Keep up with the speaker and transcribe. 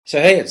So,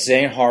 hey, it's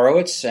Zane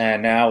Horowitz,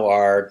 and now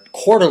our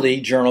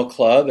quarterly journal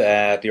club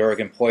at the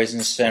Oregon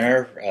Poison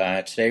Center.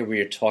 Today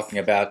we are talking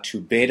about to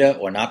beta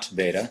or not to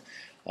beta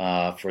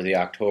for the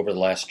October, the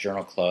last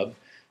journal club.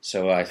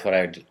 So I thought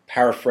I'd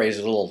paraphrase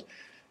a little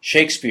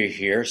Shakespeare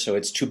here. So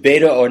it's to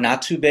beta or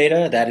not to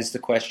beta, that is the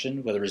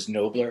question, whether it is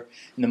nobler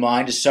in the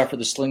mind to suffer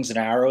the slings and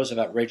arrows of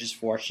outrageous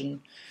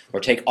fortune,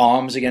 or take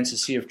arms against a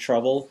sea of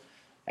trouble,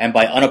 and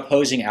by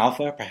unopposing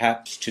alpha,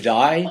 perhaps to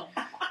die.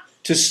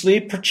 To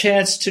sleep,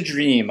 perchance to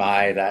dream,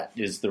 aye, that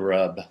is the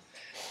rub.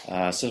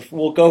 So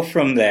we'll go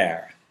from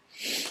there.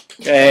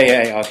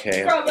 Okay.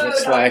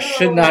 That's why I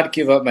should not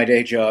give up my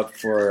day job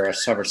for a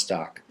summer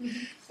stock.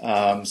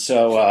 We're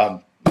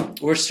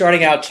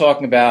starting out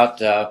talking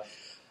about,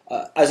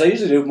 as I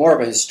usually do, more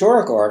of a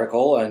historic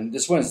article, and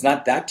this one is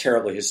not that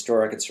terribly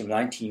historic. It's from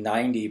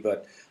 1990,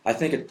 but I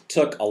think it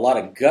took a lot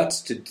of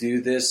guts to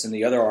do this, and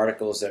the other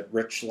articles that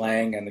Rich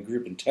Lang and the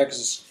group in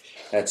Texas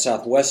at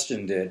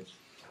Southwestern did.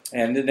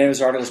 And the name of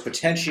this article is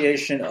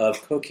Potentiation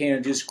of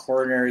Cocaine-Induced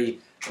Coronary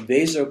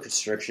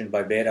Vasoconstriction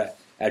by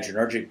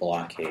Beta-Adrenergic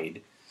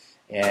Blockade.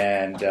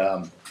 And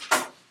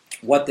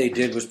what they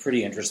did was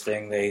pretty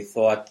interesting. They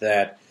thought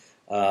that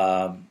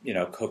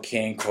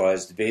cocaine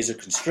caused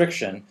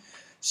vasoconstriction,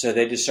 so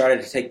they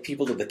decided to take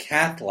people to the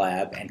cath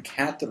lab and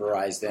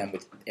catheterize them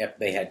if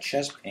they had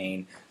chest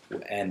pain,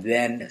 and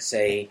then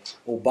say,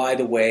 oh, by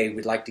the way,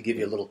 we'd like to give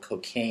you a little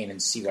cocaine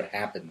and see what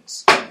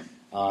happens.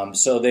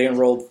 So they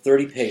enrolled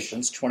 30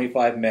 patients,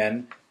 25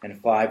 men and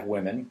 5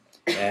 women,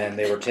 and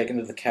they were taken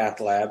to the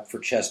cath lab for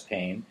chest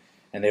pain,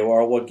 and they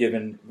were all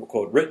given,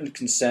 quote, written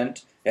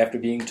consent after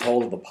being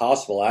told of the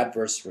possible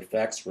adverse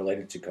effects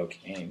related to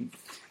cocaine,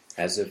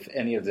 as if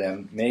any of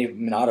them may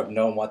not have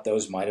known what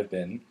those might have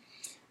been.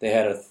 They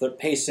had a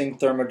pacing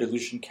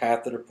thermodilution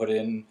catheter put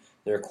in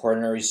their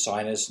coronary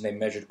sinus, and they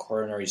measured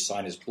coronary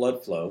sinus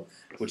blood flow,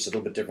 which is a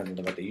little bit different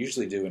than what they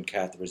usually do in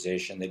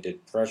catheterization. They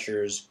did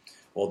pressures,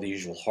 all the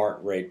usual heart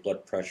rate,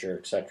 blood pressure,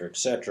 etc.,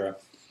 etc.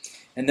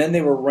 And then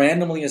they were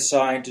randomly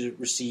assigned to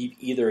receive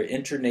either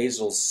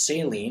intranasal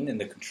saline in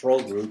the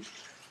control group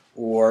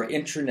or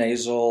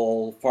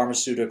intranasal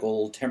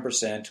pharmaceutical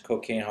 10%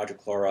 cocaine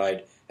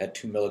hydrochloride at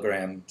 2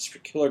 milligrams per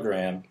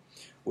kilogram,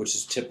 which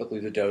is typically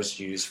the dose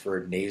used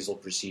for nasal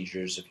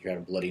procedures. If you had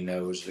a bloody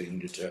nose or you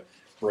needed to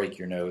break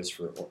your nose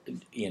for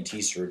ENT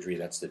surgery,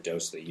 that's the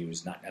dose they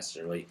use, not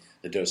necessarily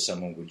the dose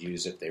someone would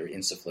use if they were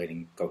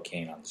insufflating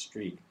cocaine on the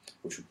street,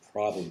 which would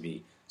probably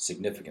be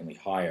significantly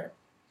higher.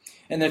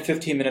 And then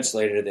 15 minutes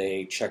later,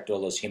 they checked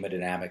all those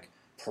hemodynamic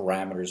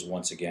parameters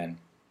once again.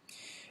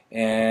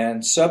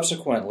 And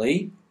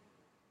subsequently,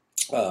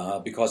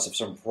 because of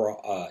some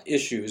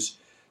issues,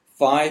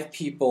 5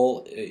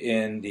 people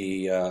in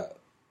the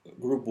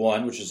group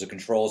 1, which is the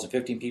controls, and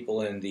 15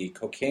 people in the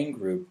cocaine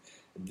group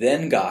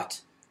then got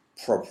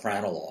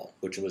propranolol,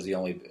 which was the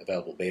only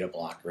available beta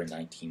blocker in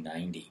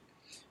 1990,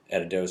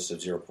 at a dose of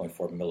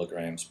 0.4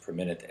 milligrams per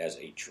minute as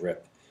a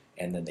drip.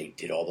 And then they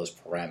did all those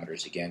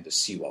parameters again to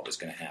see what was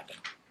going to happen.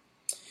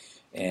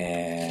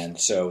 And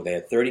so they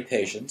had 30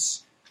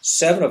 patients.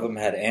 7 of them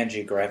had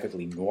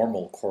angiographically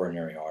normal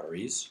coronary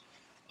arteries.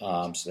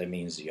 So that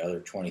means the other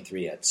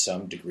 23 had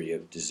some degree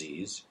of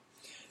disease.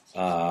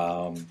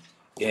 And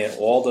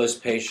all those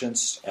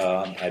patients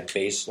at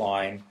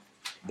baseline,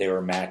 they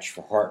were matched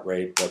for heart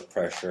rate, blood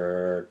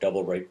pressure,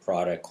 double rate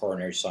product,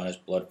 coronary sinus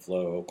blood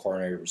flow,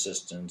 coronary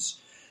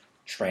resistance,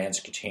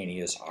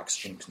 transcutaneous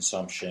oxygen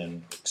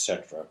consumption,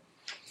 etc.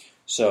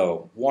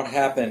 So what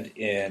happened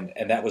and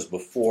that was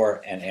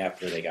before and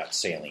after they got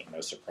saline. No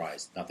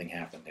surprise, nothing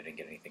happened. They didn't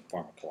get anything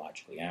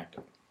pharmacologically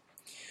active.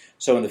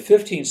 So in the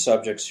 15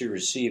 subjects who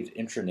received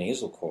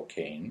intranasal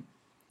cocaine,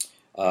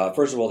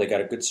 first of all, they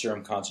got a good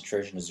serum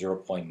concentration of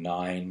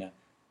 0.9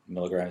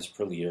 milligrams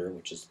per liter,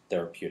 which is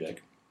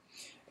therapeutic.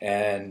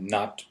 And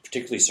not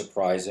particularly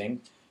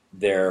surprising,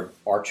 their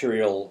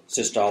arterial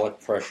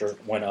systolic pressure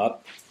went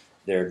up,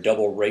 their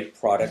double rate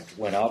product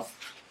went up,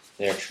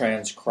 their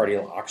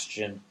transcardial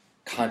oxygen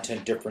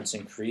content difference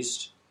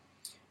increased,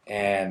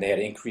 and they had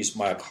increased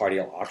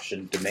myocardial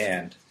oxygen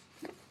demand,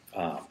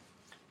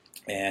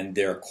 and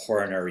their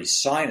coronary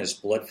sinus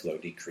blood flow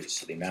decreased.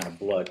 So the amount of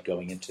blood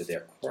going into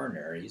their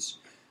coronaries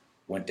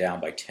went down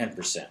by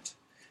 10%,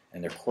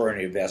 and their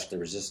coronary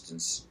vascular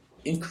resistance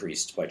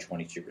increased by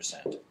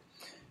 22%.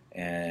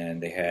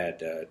 And they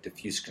had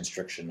diffuse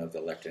constriction of the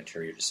left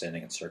anterior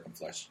descending and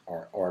circumflex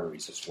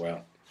arteries as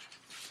well.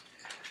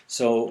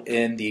 So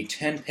in the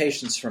 10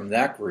 patients from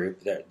that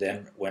group that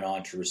then went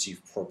on to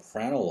receive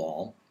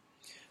propranolol,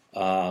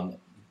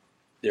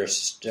 their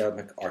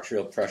systemic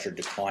arterial pressure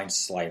declined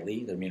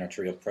slightly. Their mean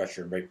arterial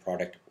pressure and rate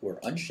product were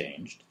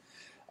unchanged.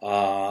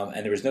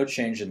 And there was no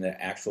change in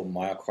the actual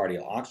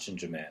myocardial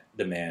oxygen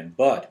demand,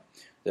 but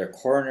their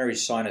coronary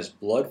sinus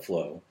blood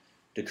flow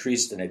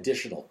decreased an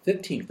additional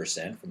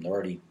 15% from the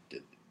already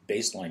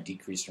baseline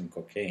decrease from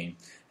cocaine,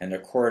 and their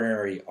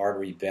coronary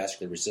artery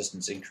vascular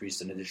resistance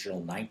increased an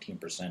additional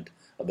 19%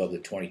 above the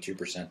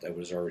 22% that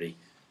was already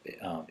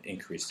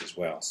increased as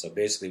well. So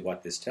basically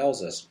what this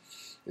tells us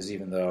is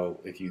even though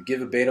if you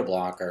give a beta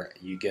blocker,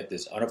 you get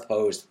this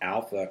unopposed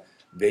alpha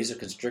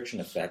vasoconstriction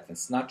effect.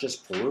 It's not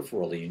just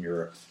peripherally in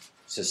your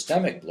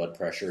systemic blood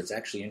pressure, it's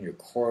actually in your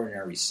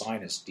coronary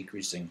sinus,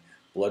 decreasing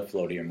blood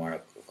flow to your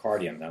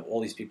myocardium. Now,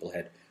 all these people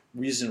had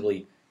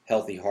reasonably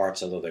healthy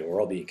hearts, although they were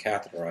all being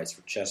catheterized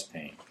for chest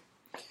pain.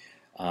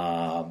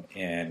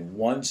 And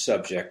one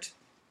subject,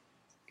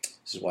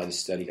 this is why the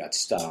study got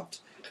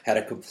stopped, had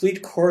a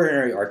complete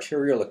coronary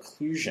arterial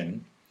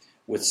occlusion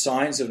with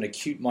signs of an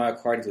acute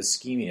myocardial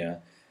ischemia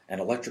and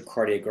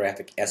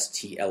electrocardiographic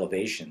ST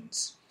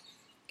elevations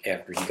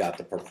after he got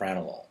the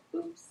propranolol.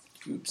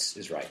 Oops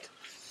is right.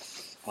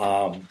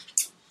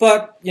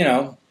 But,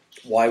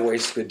 why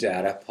waste good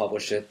data?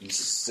 Publish it,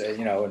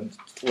 and, and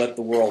let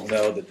the world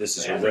know that this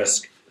is a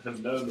risk.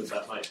 Have known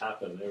that might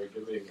happen. They were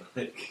giving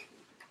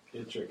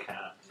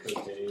intracat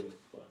cocaine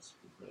plus.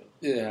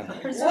 Yeah.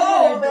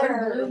 Whoa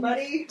there,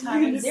 everybody!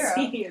 Times zero.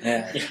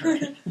 Yeah.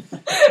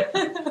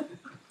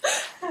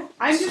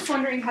 I'm just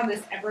wondering how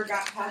this ever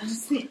got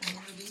past the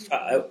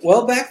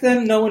Well, back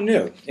then, no one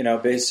knew.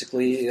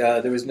 Basically,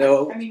 there was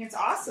no. I mean, it's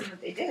awesome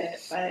that they did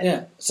it, but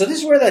Yeah. So this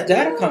is where that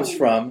data comes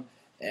from,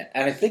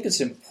 and I think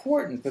it's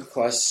important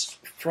because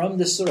from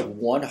this sort of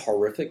one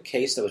horrific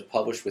case that was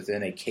published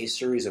within a case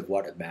series of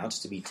what amounts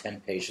to be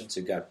 10 patients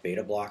who got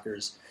beta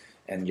blockers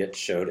and yet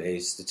showed a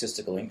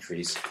statistical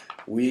increase,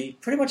 we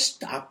pretty much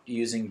stopped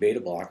using beta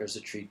blockers to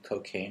treat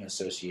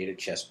cocaine-associated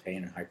chest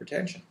pain and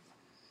hypertension.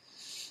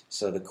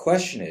 So the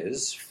question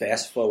is,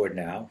 fast forward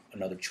now,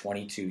 another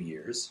 22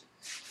 years,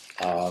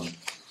 are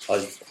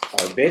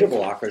beta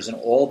blockers and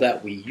all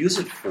that we use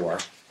it for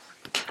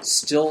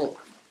still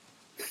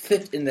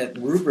fit in that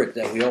rubric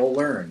that we all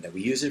learned, that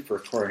we use it for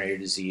coronary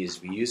disease,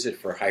 we use it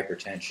for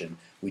hypertension,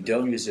 we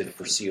don't use it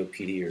for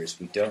COPDers,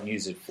 we don't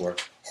use it for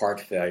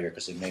heart failure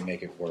because it may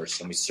make it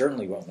worse, and we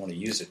certainly won't want to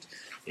use it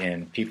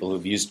in people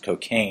who've used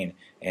cocaine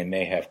and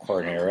may have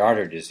coronary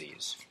artery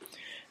disease.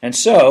 And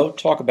so,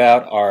 talk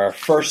about our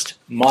first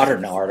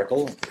modern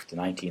article, the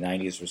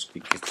 1990s was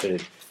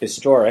considered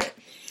historic,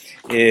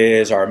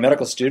 is our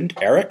medical student,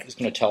 Eric, who's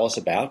going to tell us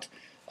about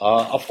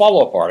a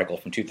follow-up article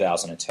from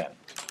 2010.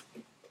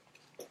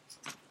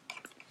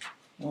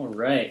 All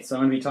right, so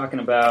I'm going to be talking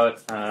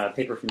about a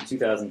paper from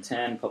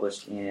 2010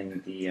 published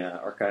in the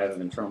Archive of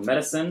Internal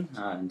Medicine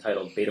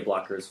entitled Beta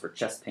Blockers for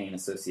Chest Pain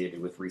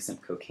Associated with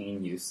Recent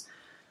Cocaine Use.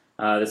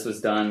 This was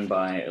done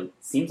by, it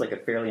seems like a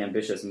fairly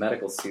ambitious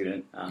medical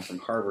student from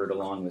Harvard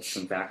along with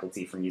some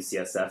faculty from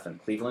UCSF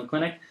and Cleveland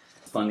Clinic.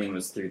 Funding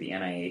was through the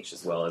NIH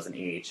as well as an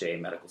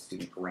AHA medical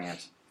student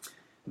grant.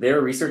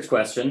 Their research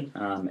question,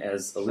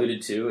 as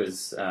alluded to,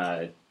 is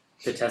to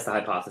test the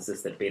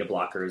hypothesis that beta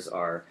blockers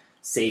are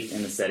safe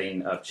in the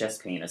setting of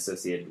chest pain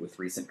associated with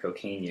recent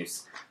cocaine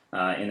use.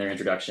 In their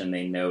introduction,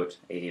 they note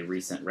a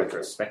recent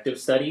retrospective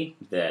study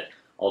that,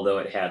 although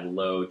it had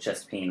low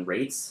chest pain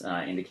rates,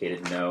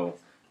 indicated no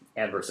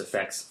adverse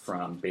effects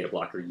from beta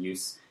blocker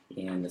use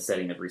in the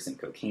setting of recent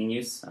cocaine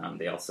use.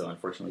 They also,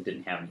 unfortunately,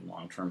 didn't have any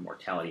long-term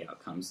mortality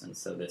outcomes, and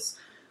so this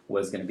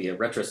was going to be a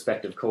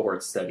retrospective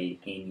cohort study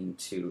aiming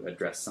to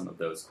address some of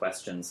those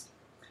questions.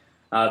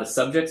 The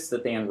subjects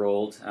that they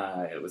enrolled,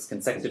 it was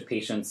consecutive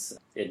patients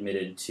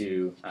admitted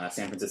to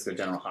San Francisco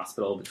General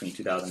Hospital between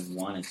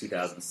 2001 and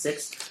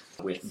 2006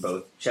 with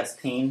both chest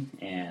pain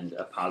and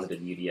a positive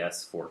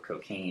UDS for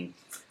cocaine.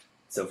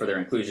 So for their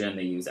inclusion,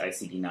 they used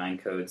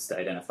ICD-9 codes to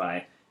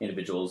identify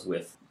individuals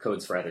with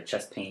codes for either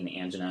chest pain,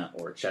 angina,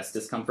 or chest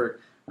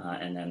discomfort,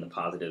 and then the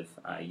positive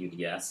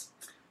UDS.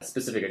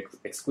 Specific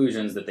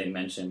exclusions that they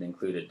mentioned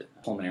included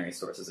pulmonary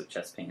sources of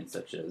chest pain,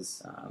 such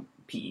as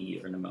PE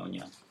or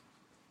pneumonia.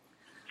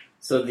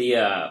 So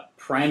the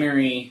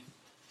primary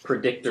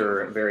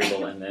predictor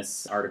variable in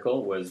this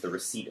article was the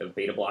receipt of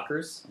beta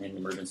blockers in the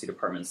emergency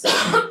department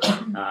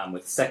setting,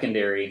 with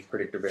secondary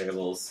predictor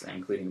variables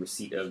including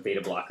receipt of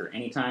beta blocker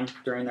anytime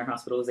during their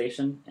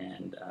hospitalization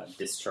and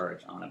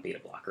discharge on a beta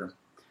blocker.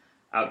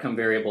 Outcome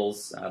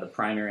variables, the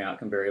primary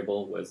outcome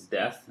variable was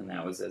death, and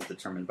that was as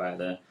determined by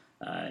the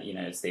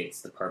United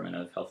States Department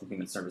of Health and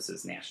Human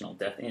Services National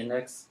Death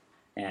Index.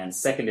 And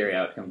secondary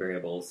outcome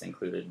variables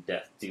included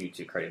death due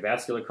to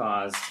cardiovascular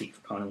cause, peak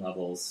troponin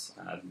levels,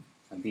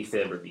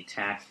 VFib or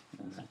VTAC,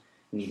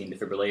 needing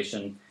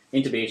defibrillation,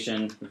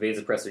 intubation,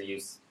 vasopressor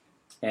use,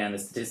 and the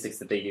statistics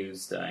that they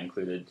used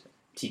included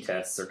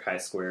t-tests or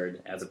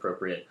chi-squared as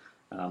appropriate,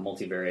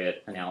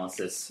 multivariate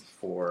analysis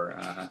for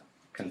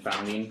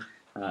confounding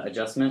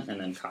adjustment, and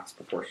then Cox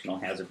proportional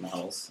hazard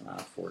models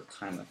for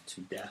time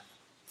to death.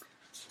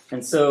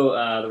 And so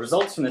the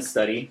results from this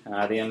study,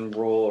 they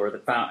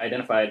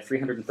identified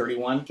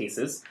 331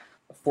 cases,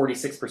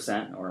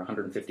 46% or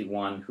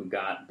 151 who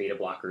got beta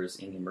blockers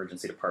in the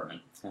emergency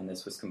department. And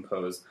this was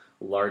composed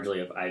largely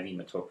of IV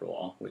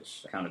metoprolol,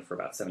 which accounted for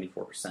about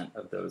 74%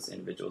 of those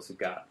individuals who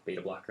got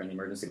beta blocker in the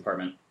emergency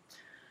department.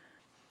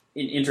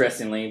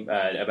 Interestingly,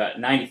 about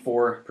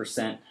 94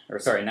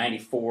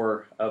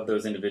 of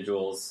those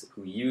individuals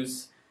who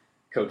use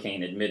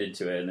cocaine admitted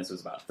to it, and this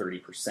was about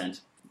 30%,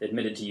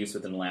 admitted to use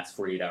within the last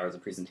 48 hours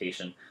of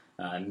presentation,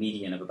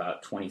 median of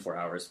about 24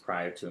 hours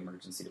prior to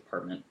emergency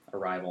department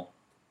arrival.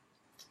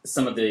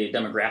 Some of the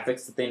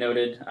demographics that they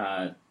noted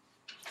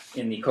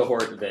in the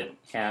cohort that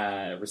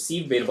had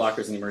received beta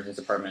blockers in the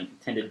emergency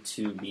department tended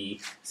to be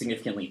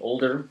significantly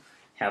older,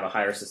 have a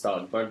higher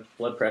systolic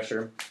blood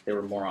pressure. They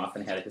were more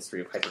often had a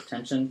history of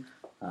hypertension,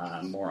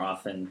 more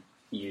often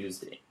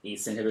used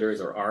ACE inhibitors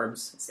or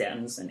ARBs,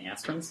 statins, and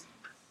aspirins.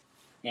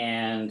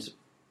 And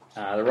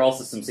there were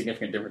also some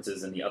significant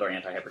differences in the other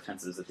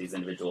antihypertensives that these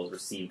individuals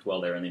received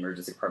while they were in the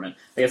emergency department.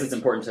 I guess it's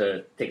important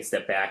to take a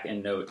step back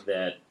and note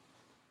that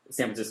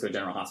San Francisco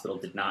General Hospital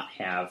did not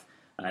have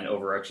an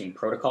overarching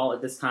protocol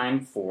at this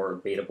time for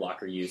beta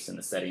blocker use in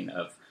the setting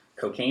of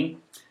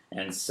cocaine.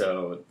 And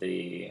so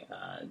the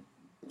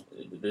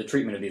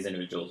treatment of these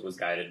individuals was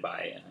guided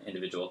by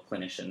individual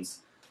clinicians'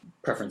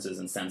 preferences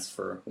and sense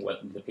for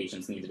what the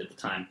patients needed at the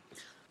time.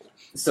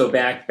 So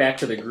back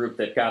to the group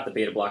that got the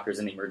beta blockers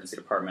in the emergency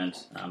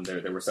department,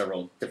 there were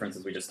several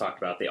differences we just talked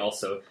about. They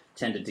also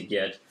tended to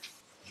get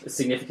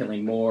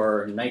significantly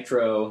more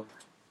nitro,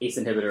 ACE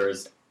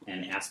inhibitors,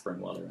 and aspirin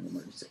while they were in the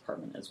emergency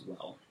department as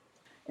well.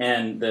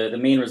 And the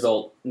main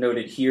result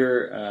noted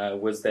here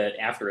was that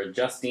after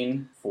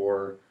adjusting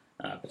for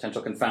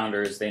potential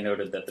confounders, they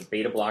noted that the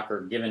beta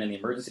blocker given in the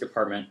emergency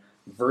department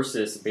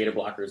versus beta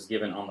blockers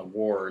given on the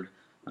ward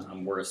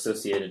were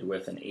associated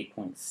with an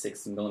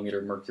 8.6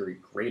 millimeter mercury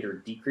greater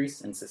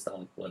decrease in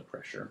systolic blood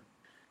pressure.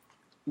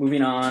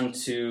 Moving on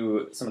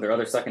to some of their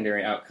other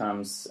secondary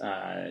outcomes.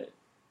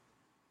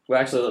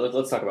 Let's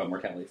talk about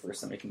mortality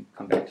first, and we can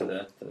come back to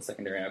the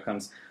secondary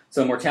outcomes.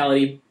 So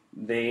mortality,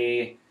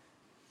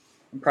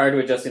 prior to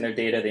adjusting their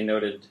data, they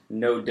noted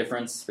no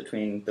difference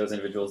between those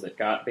individuals that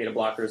got beta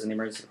blockers in the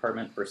emergency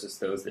department versus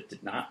those that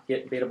did not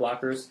get beta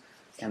blockers.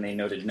 And they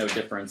noted no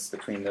difference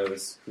between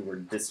those who were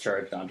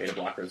discharged on beta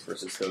blockers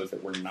versus those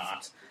that were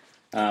not.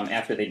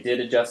 After they did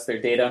adjust their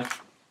data,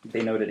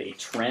 they noted a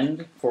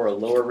trend for a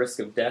lower risk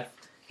of death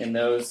in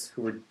those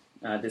who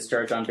were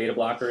discharged on beta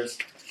blockers.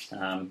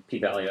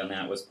 P-value on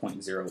that was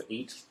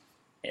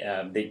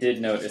 0.08. They did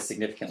note a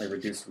significantly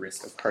reduced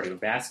risk of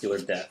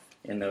cardiovascular death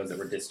in those that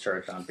were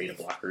discharged on beta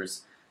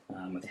blockers,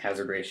 with a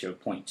hazard ratio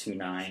of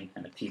 0.29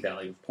 and a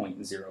p-value of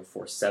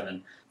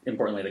 0.047.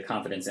 Importantly, the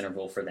confidence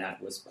interval for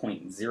that was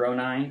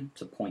 0.09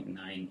 to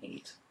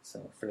 0.98, so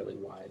a fairly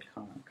wide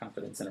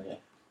confidence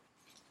interval.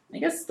 I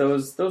guess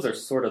those are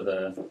sort of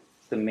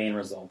the main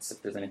results.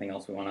 If there's anything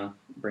else we want to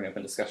bring up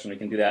in discussion, we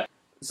can do that.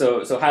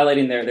 So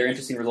highlighting their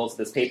interesting results of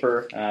this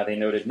paper, they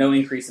noted no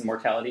increase in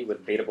mortality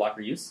with beta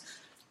blocker use,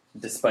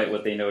 despite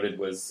what they noted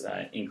was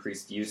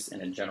increased use in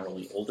a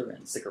generally older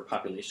and sicker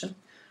population.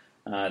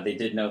 They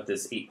did note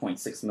this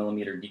 8.6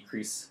 millimeter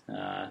decrease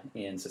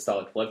in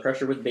systolic blood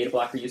pressure with beta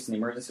blocker use in the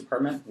emergency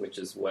department, which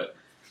is what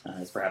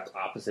is perhaps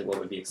opposite what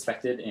would be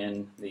expected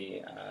in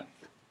the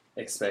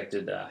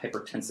expected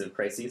hypertensive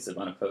crises of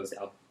unopposed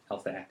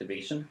alpha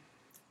activation.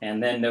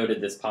 And then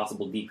noted this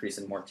possible decrease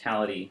in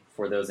mortality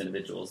for those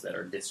individuals that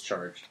are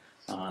discharged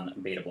on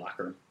beta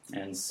blocker.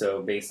 And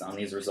so based on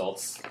these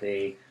results,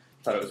 they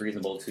thought it was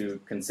reasonable to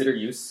consider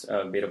use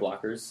of beta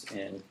blockers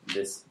in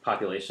this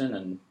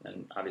population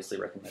and obviously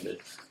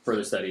recommended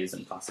further studies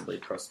and possibly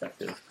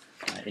prospective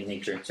in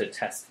nature to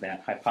test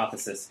that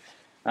hypothesis.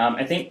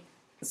 I think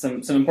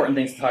some important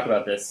things to talk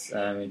about this.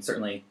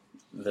 Certainly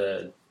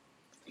the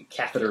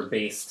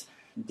catheter-based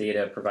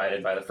data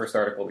provided by the first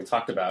article we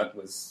talked about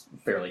was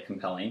fairly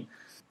compelling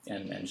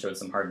and showed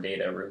some hard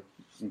data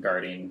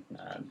regarding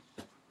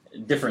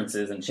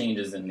differences and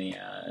changes in the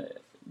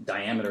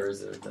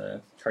diameters of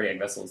the cardiac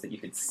vessels that you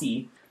could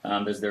see.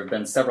 There have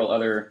been several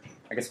other,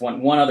 I guess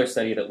one other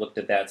study that looked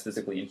at that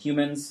specifically in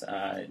humans.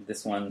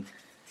 This one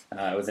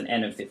was an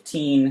N of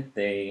 15.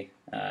 It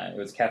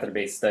was a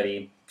catheter-based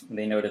study.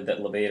 They noted that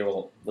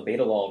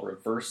labetalol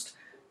reversed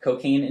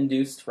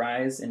cocaine-induced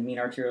rise in mean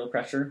arterial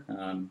pressure,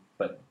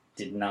 but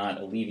did not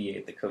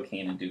alleviate the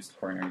cocaine-induced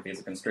coronary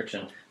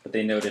vasoconstriction. But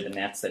they noted in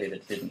that study that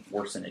it didn't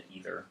worsen it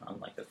either,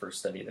 unlike the first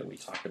study that we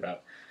talked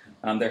about.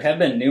 There have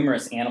been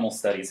numerous animal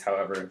studies,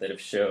 however, that have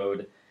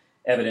showed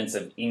evidence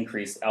of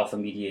increased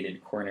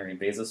alpha-mediated coronary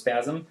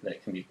vasospasm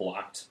that can be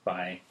blocked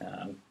by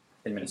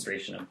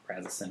administration of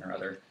prazosin or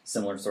other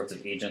similar sorts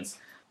of agents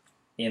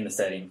in the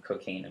setting of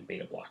cocaine and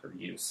beta blocker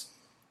use.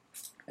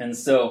 And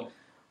so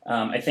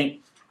I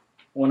think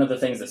one of the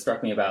things that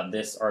struck me about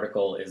this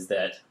article is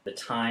that the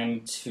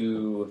time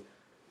to,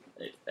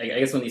 I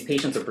guess when these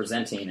patients are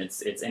presenting,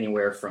 it's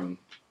anywhere from,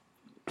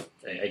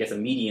 I guess, a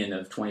median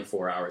of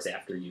 24 hours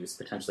after use,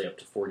 potentially up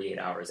to 48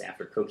 hours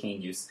after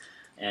cocaine use.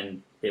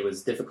 And it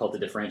was difficult to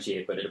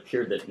differentiate, but it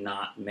appeared that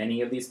not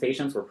many of these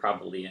patients were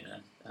probably in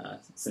a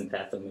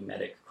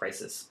sympathomimetic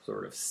crisis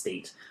sort of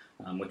state,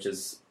 which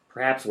is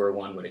perhaps where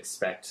one would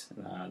expect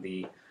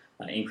the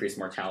increased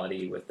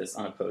mortality with this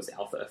unopposed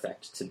alpha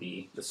effect to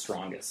be the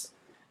strongest.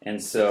 And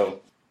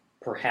so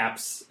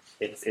perhaps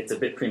it's a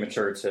bit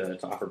premature to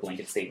offer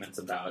blanket statements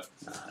about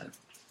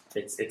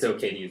it's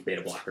okay to use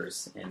beta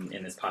blockers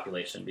in this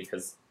population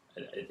because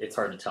it's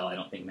hard to tell. I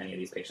don't think many of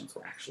these patients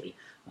were actually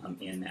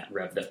in that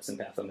revved up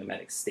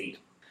sympathomimetic state.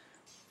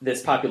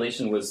 This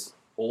population was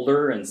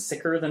older and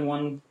sicker than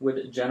one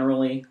would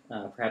generally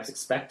perhaps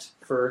expect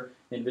for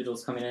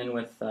individuals coming in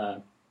with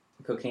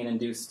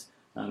cocaine-induced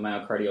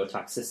myocardial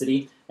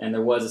toxicity, and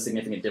there was a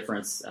significant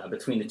difference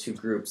between the two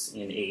groups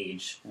in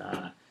age,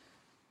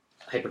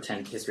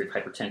 history of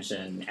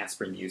hypertension,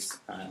 aspirin use,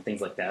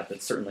 things like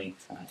that certainly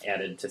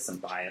added to some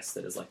bias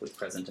that is likely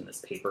present in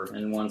this paper.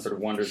 And one sort of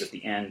wonders at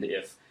the end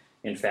if,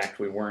 in fact,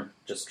 we weren't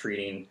just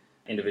treating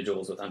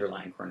individuals with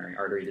underlying coronary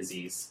artery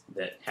disease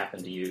that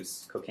happened to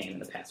use cocaine in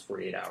the past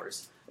 48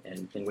 hours,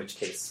 and in which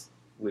case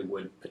we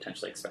would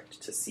potentially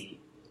expect to see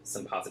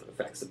some positive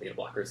effects of beta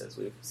blockers as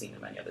we've seen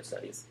in many other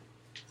studies.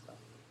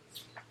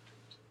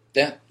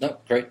 Yeah, no,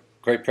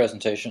 great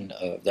presentation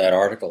of that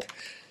article.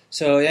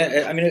 So,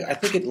 yeah, I mean, I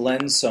think it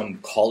lends some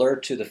color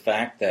to the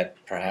fact that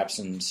perhaps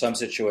in some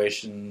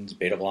situations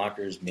beta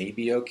blockers may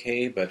be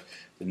okay, but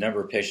the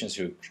number of patients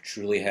who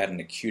truly had an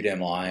acute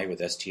MI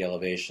with ST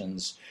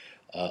elevations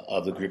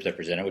of the group that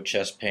presented with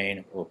chest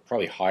pain were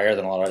probably higher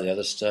than a lot of the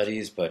other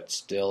studies, but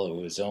still it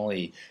was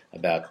only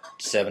about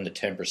 7 to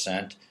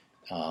 10%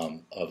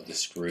 of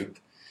this group.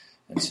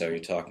 And so you're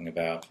talking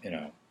about,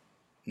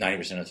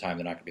 90% of the time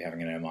they're not going to be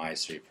having an MI,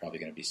 so you're probably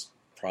going to be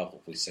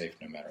probably safe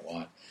no matter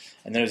what.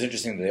 And then it was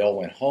interesting that they all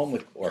went home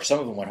with, or some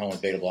of them went home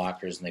with beta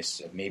blockers, and they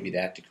said maybe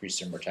that decreased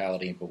their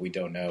mortality, but we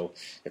don't know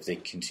if they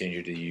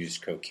continue to use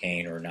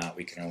cocaine or not.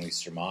 We can only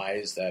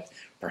surmise that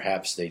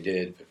perhaps they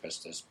did,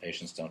 because those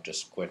patients don't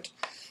just quit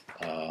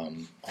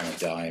on a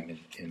dime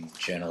in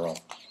general.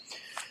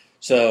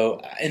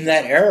 So in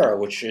that era,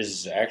 which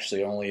is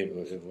actually only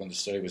when the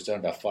study was done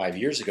about 5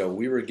 years ago,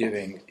 we were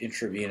giving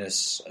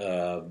intravenous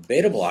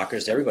beta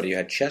blockers to everybody who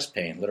had chest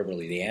pain.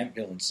 Literally, the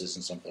ambulances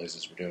in some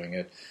places were doing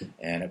it,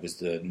 and it was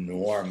the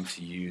norm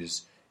to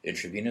use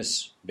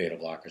intravenous beta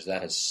blockers.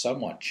 That has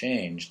somewhat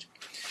changed,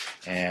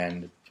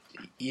 and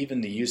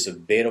even the use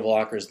of beta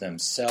blockers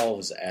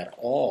themselves at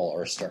all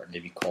are starting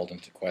to be called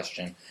into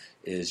question.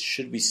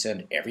 Should we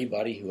send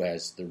everybody who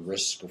has the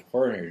risk of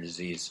coronary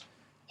disease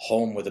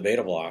home with a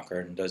beta blocker,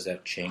 and does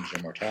that change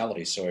their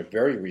mortality? So a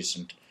very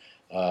recent,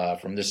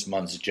 from this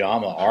month's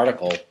JAMA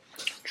article,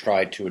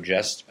 tried to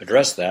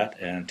address that,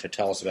 and to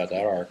tell us about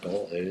that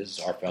article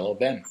is our fellow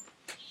Ben.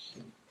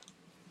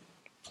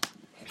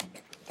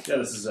 Yeah,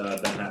 this is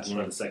Ben Hatton,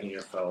 one of the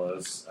second-year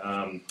fellows.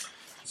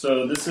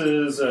 So this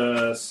is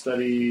a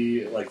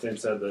study, like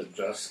James said, that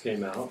just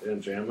came out in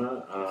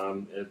JAMA.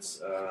 It's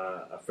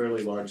a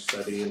fairly large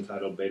study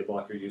entitled Beta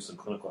Blocker Use and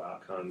Clinical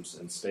Outcomes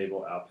in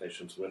Stable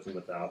Outpatients with and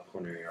Without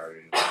Coronary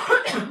Artery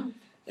Disease.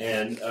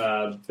 And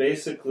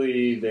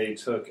basically, they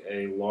took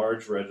a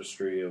large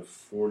registry of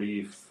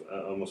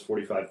almost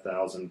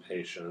 45,000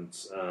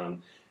 patients,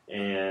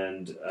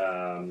 and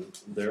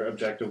their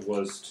objective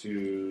was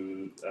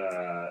to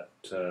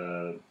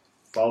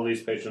follow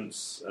these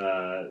patients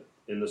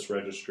in this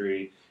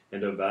registry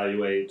and to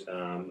evaluate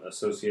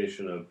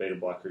association of beta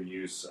blocker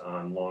use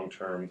on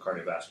long-term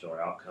cardiovascular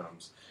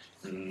outcomes.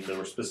 And there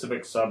were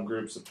specific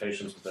subgroups of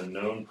patients with a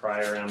known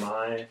prior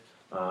MI,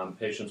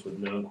 patients with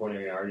known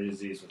coronary artery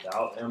disease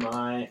without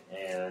MI,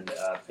 and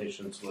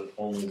patients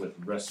only with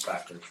risk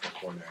factors for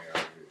coronary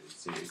artery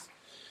disease.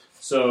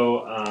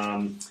 So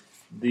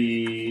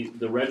the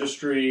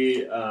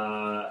registry,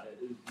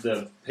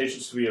 the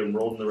patients to be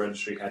enrolled in the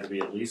registry had to be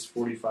at least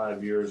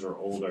 45 years or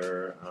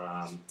older,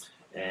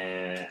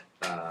 and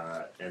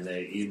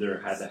they either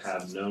had to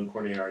have known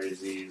coronary artery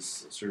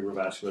disease,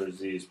 cerebrovascular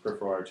disease,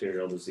 peripheral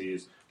arterial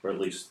disease, or at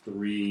least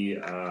 3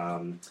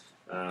 CAD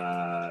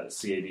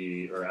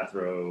or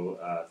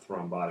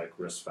atherothrombotic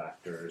risk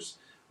factors.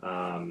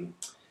 And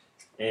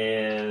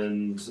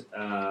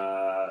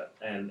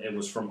it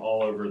was from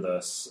all over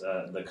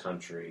the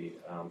country,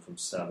 from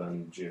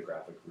 7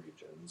 geographic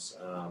regions.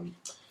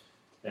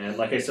 And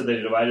like I said, they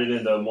divided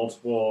into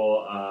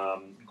multiple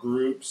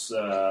groups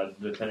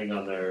depending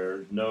on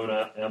their known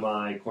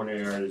MI,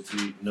 coronary artery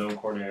disease, known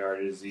coronary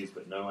artery disease,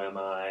 but no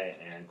MI,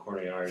 and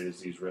coronary artery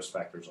disease risk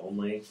factors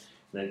only.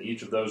 And then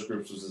each of those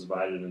groups was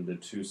divided into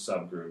 2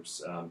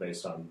 subgroups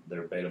based on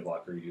their beta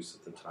blocker use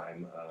at the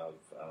time of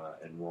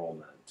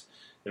enrollment.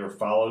 They were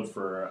followed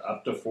for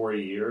up to 4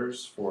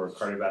 years for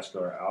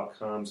cardiovascular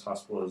outcomes,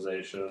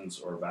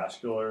 hospitalizations, or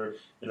vascular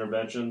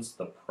interventions.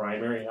 The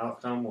primary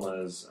outcome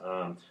was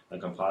a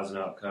composite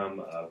outcome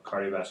of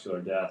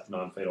cardiovascular death,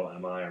 non-fatal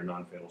MI, or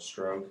non-fatal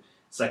stroke.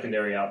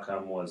 Secondary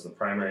outcome was the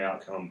primary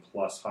outcome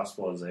plus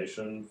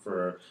hospitalization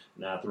for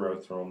an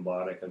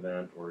atherothrombotic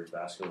event or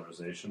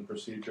revascularization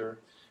procedure.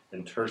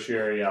 And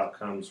tertiary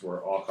outcomes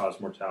were all-cause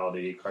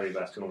mortality,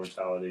 cardiovascular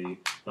mortality,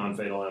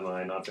 non-fatal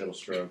MI, non-fatal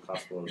stroke,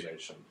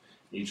 hospitalization.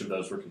 Each of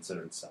those were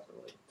considered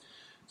separately.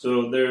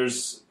 So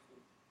there's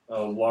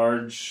a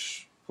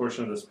large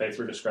portion of this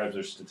paper describes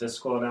their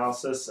statistical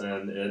analysis,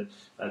 and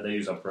they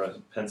use a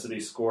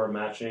propensity score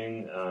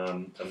matching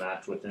to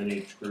match within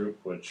each group,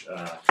 which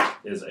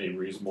is a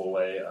reasonable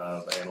way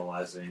of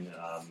analyzing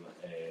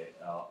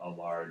a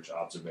large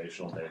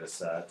observational data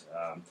set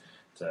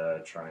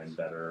to try and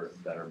better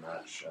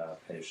match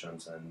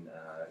patients and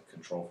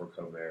control for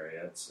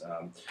covariates.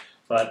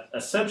 But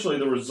essentially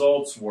the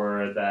results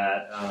were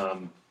that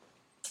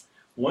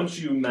once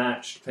you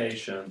matched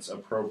patients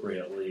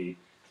appropriately,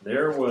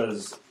 there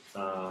was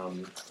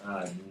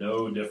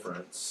no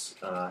difference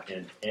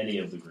in any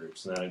of the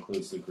groups, and that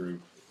includes the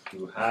group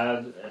who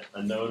had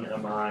a known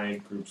MI,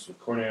 groups with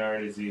coronary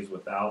artery disease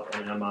without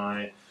an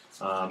MI,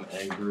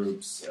 and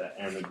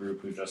the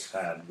group who just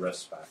had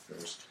risk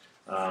factors.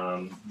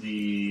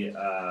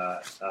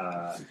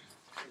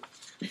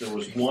 There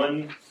was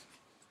one.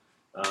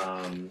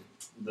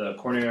 The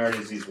coronary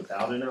artery disease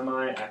without an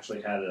MI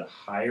actually had a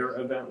higher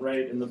event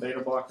rate in the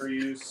beta blocker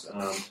use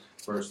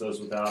versus those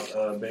without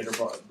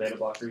beta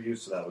blocker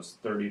use. So that was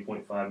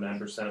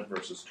 30.59%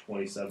 versus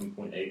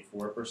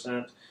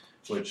 27.84%,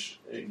 which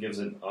it gives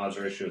an odds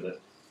ratio that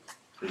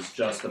is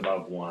just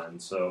above 1.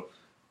 So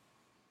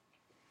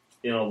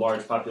in a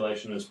large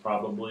population is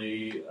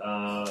probably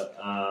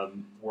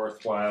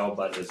worthwhile,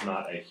 but is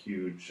not a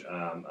huge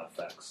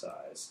effect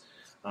size.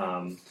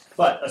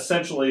 But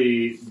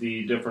essentially,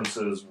 the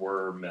differences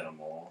were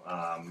minimal,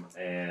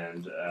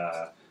 and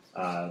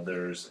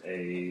there's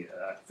a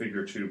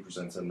figure 2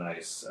 presents a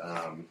nice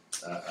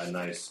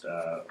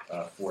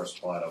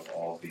forest plot of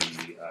all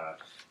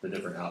the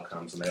different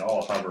outcomes, and they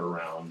all hover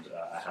around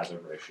a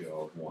hazard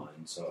ratio of 1.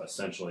 So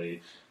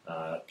essentially,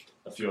 a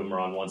few of them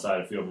are on one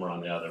side, a few of them are on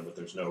the other, but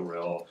there's no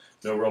real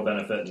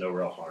benefit, no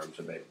real harm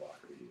to beta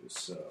blocker use.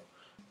 So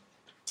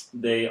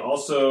they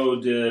also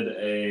did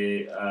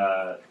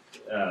a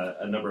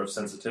number of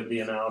sensitivity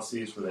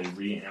analyses where they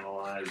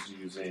reanalyzed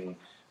using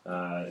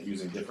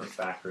different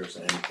factors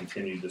and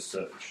continued to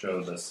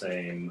show the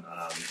same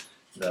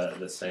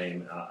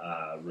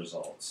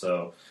results.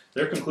 So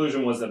their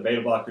conclusion was that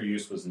beta blocker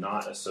use was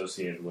not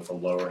associated with a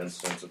lower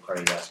incidence of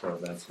cardiovascular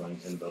events among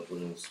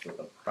individuals with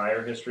a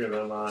prior history of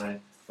MI,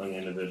 among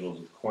individuals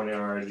with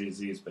coronary artery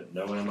disease but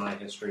no MI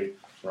history,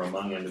 or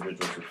among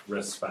individuals with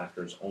risk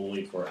factors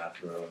only for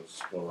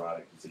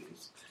atherosclerotic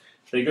disease.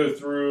 They go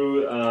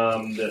through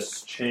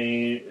this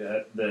chain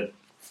that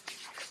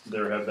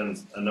there have been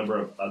a number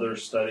of other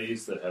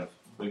studies that have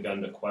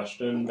begun to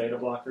question beta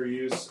blocker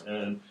use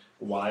and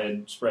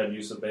widespread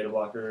use of beta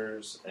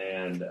blockers,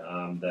 and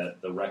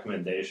that the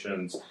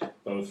recommendations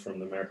both from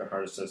the American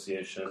Heart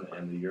Association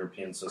and the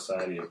European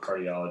Society of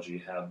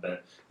Cardiology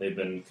they've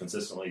been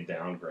consistently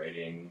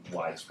downgrading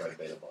widespread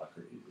beta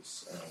blocker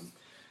use.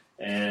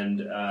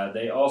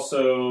 They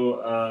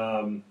also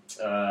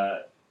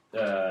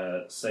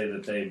say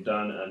that they've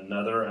done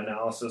another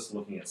analysis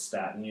looking at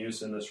statin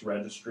use in this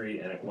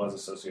registry, and it was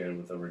associated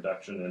with a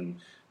reduction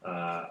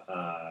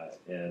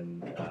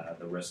in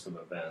the risk of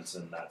events,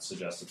 and that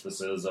suggests that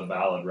this is a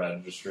valid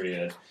registry.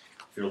 If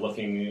you're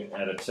looking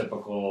at a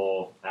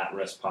typical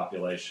at-risk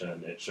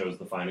population, it shows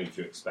the findings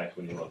you expect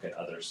when you look at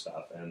other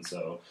stuff, and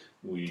so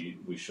we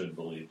should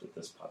believe that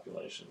this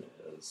population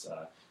is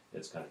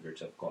kind of your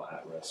typical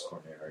at-risk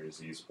coronary artery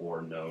disease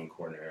or known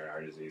coronary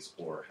artery disease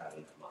or had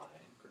an MI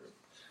group.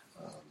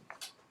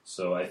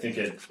 So I think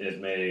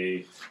it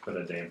may put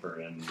a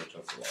damper in the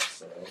total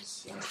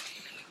sales. Yeah.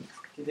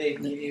 Did they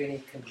give you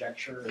any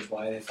conjecture as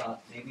why they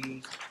thought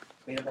maybe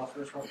beta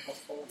blockers weren't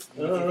helpful? I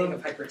mean, if you think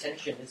of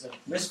hypertension as a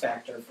risk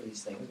factor for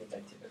these things, which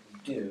I typically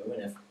do,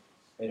 and if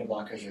beta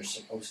blockers are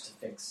supposed to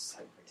fix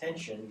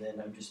hypertension,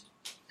 then I'm just...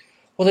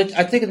 Well,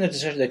 I think in the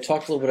discussion they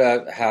talked a little bit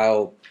about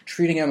how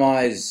treating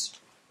MIs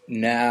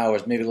now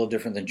is maybe a little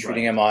different than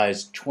treating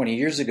MIs 20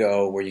 years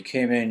ago, where you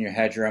came in, you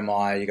had your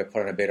MI, you got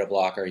put on a beta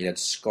blocker, you had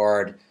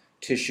scarred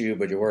tissue,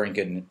 but you weren't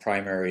getting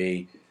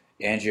primary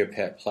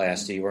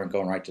angioplasty, you weren't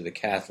going right to the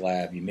cath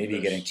lab, you may be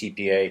getting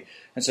TPA,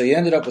 and so you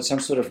ended up with some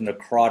sort of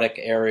necrotic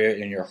area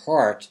in your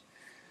heart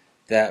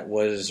that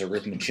was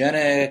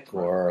arrhythmogenic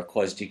or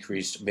caused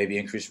increased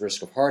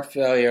risk of heart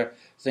failure,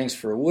 things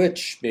for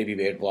which maybe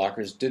beta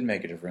blockers did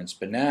make a difference.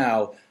 But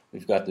now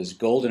we've got this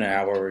golden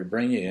hour where we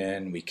bring you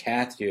in, we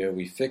cath you,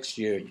 we fix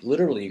you,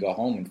 literally you go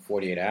home in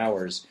 48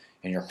 hours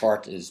and your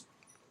heart is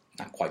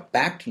not quite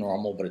back to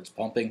normal, but it's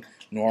pumping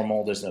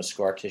normal, there's no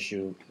scar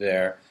tissue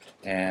there.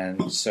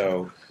 And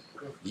so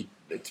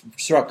it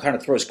sort of kind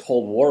of throws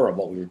cold water on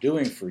what we were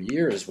doing for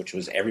years, which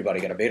was everybody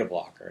got a beta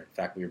blocker. In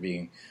fact, we were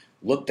being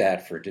looked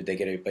at for did they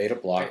get a beta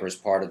blocker as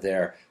part of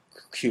their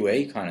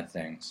QA kind of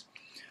things.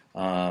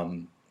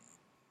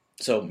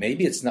 So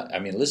maybe it's not, I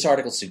mean, this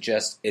article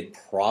suggests it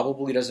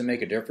probably doesn't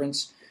make a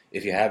difference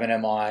if you have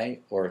an MI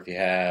or if you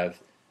have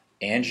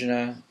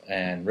angina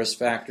and risk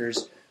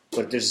factors.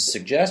 But there's a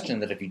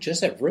suggestion that if you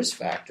just have risk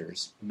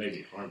factors,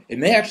 it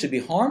may actually be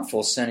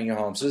harmful sending you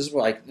home. So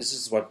this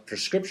is what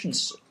prescription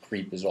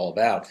creep is all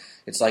about.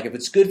 It's like if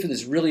it's good for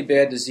this really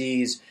bad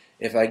disease,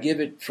 if I give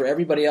it for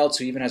everybody else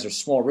who even has a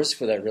small risk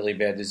for that really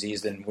bad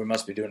disease, then we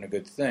must be doing a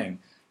good thing.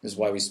 This is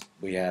why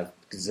we have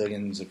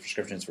gazillions of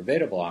prescriptions for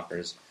beta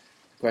blockers.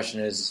 The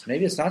question is,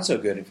 maybe it's not so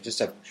good if you just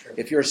have.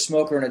 If you're a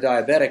smoker and a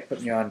diabetic,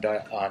 putting you on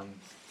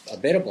a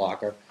beta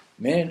blocker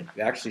may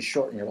actually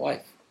shorten your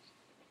life.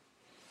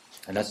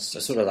 And that's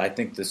sort of, I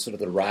think,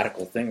 the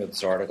radical thing that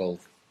this article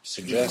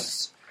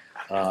suggests,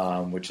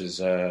 which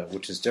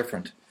is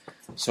different.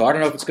 So I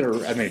don't know if it's going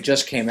to, I mean, it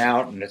just came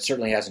out, and it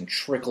certainly hasn't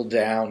trickled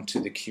down to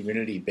the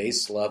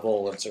community-based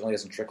level, and certainly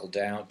hasn't trickled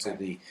down to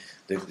the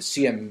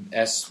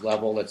CMS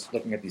level that's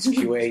looking at these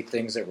QA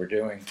things that we're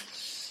doing.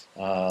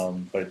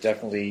 But it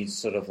definitely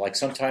sort of like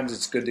sometimes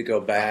it's good to go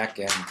back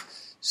and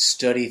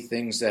study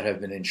things that have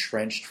been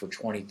entrenched for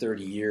 20,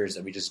 30 years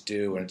that we just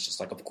do, and it's just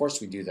like, of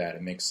course we do that,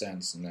 it makes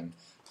sense, and then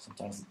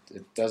sometimes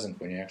it doesn't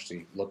when you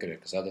actually look at it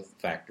because other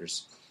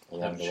factors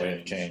along the way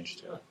have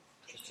changed. Yeah.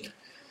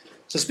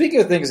 So speaking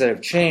of things that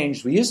have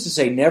changed, we used to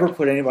say never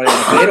put anybody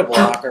on a beta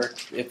blocker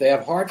if they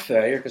have heart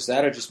failure because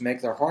that would just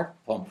make their heart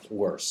pump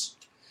worse.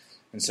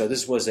 And so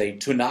this was a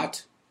to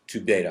not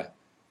to beta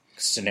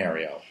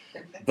scenario.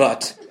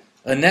 But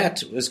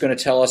Annette is going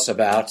to tell us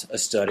about a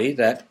study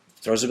that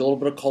throws a little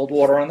bit of cold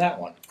water on that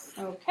one.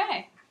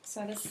 Okay,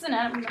 so this is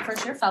Annette. I'm a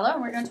first-year fellow,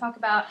 and we're going to talk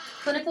about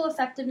clinical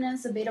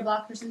effectiveness of beta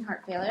blockers in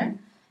heart failure.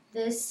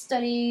 This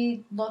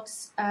study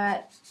looks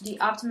at the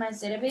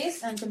optimized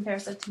database and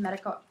compares it to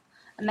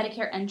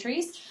Medicare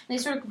entries. They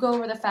sort of go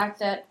over the fact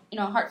that,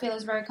 heart failure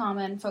is very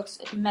common. Folks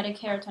in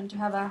Medicare tend to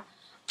have a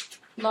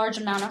large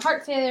amount of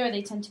heart failure.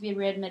 They tend to be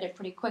readmitted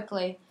pretty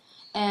quickly.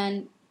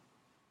 And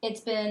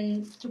it's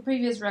been, through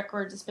previous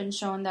records, it's been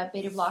shown that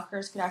beta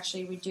blockers could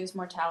actually reduce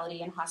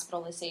mortality and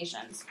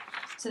hospitalizations.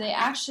 So they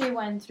actually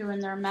went through in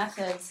their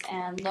methods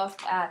and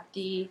looked at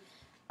the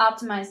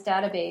optimized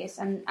database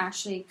and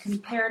actually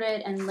compared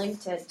it and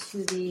linked it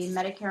to the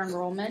Medicare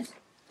enrollment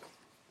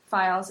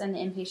files and the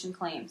inpatient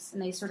claims. And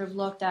they sort of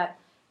looked at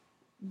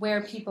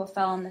where people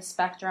fell on the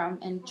spectrum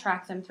and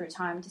tracked them through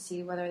time to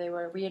see whether they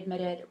were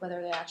readmitted,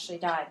 whether they actually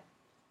died.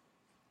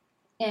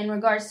 In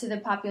regards to the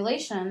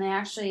population, they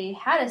actually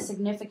had a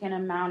significant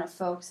amount of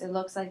folks. It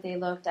looks like they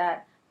looked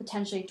at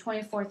potentially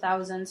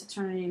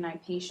 24,689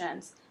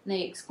 patients. And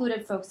they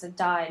excluded folks that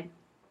died.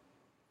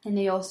 And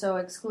they also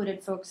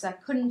excluded folks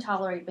that couldn't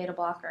tolerate beta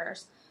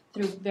blockers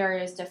through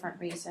various different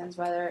reasons,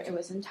 whether it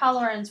was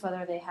intolerance,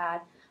 whether they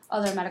had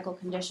other medical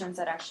conditions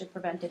that actually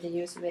prevented the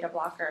use of beta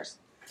blockers.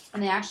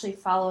 And they actually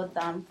followed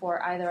them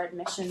for either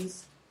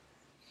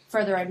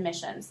further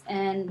admissions.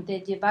 And they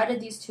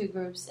divided these two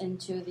groups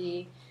into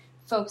the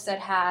folks that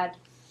had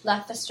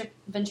left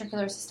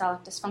ventricular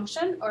systolic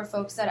dysfunction or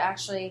folks that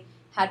actually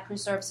had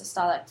preserved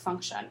systolic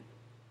function.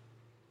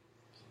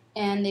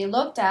 And they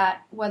looked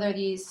at whether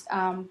these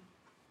time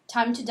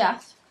to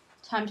death,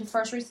 time to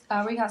first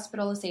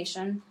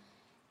rehospitalization,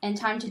 and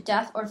time to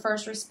death or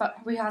first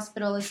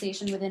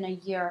rehospitalization within a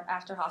year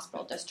after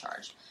hospital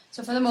discharge.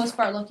 So for the most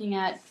part, looking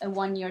at a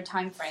 1-year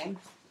time frame.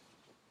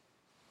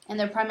 And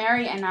their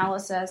primary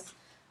analysis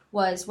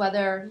was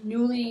whether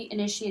newly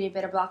initiated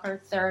beta blocker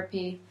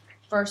therapy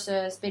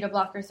versus beta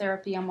blocker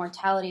therapy and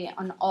mortality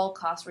on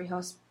all-cause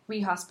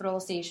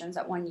rehospitalizations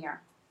at 1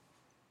 year.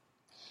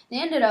 They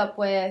ended up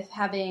with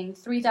having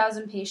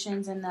 3,000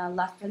 patients in the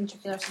left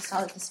ventricular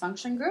systolic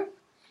dysfunction group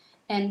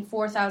and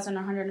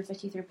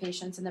 4,153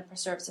 patients in the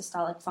preserved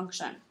systolic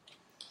function.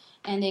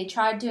 And they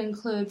tried to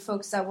include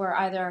folks that were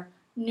either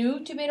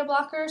new to beta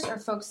blockers or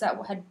folks that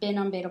had been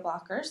on beta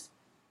blockers.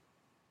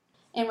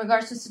 In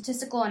regards to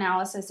statistical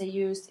analysis, they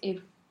used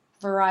a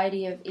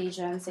variety of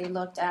agents. They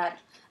looked at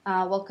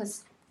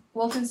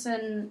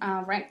Wilkinson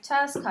rank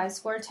test,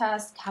 chi-square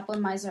test,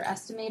 Kaplan-Meiser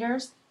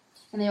estimators,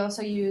 and they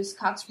also used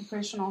Cox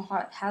proportional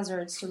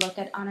hazards to look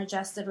at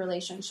unadjusted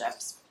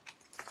relationships.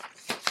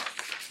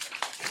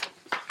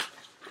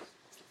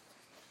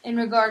 In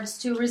regards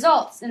to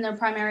results in their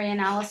primary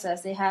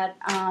analysis, they had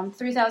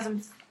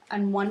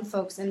 3,001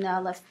 folks in the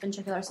left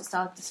ventricular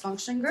systolic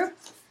dysfunction group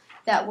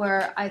that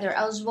were either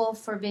eligible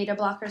for beta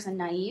blockers and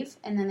naive,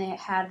 and then they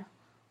had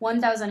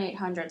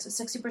 1,800, so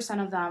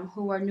 60% of them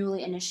who were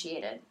newly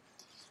initiated.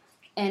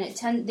 And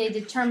they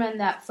determined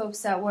that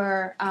folks that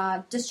were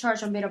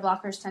discharged on beta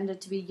blockers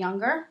tended to be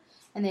younger,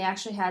 and they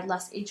actually had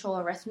less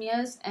atrial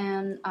arrhythmias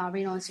and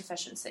renal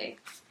insufficiency.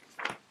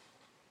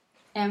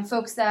 And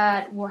folks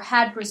that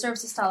had preserved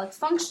systolic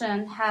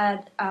function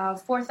had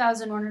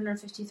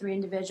 4,153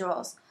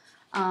 individuals.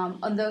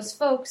 Of those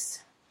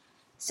folks,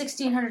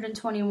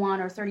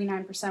 1,621 or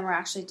 39% were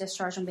actually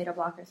discharged on beta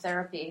blocker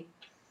therapy.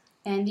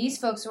 And these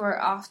folks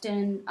were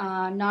often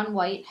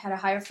non-white, had a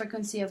higher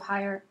frequency of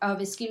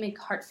ischemic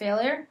heart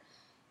failure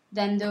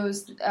than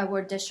those that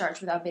were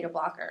discharged without beta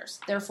blockers.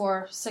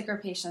 Therefore, sicker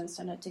patients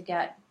tended to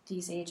get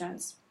these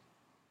agents.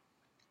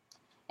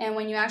 And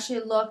when you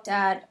actually looked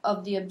at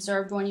of the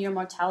observed 1-year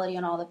mortality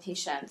on all the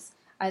patients,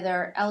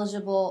 either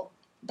eligible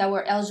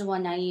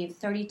and naive,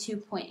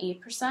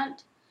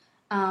 32.8%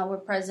 were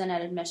present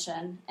at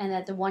admission, and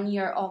at the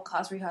 1-year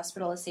all-cause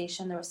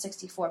rehospitalization, there was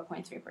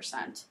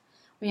 64.3%.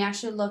 We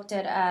actually looked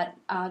at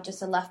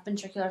just a left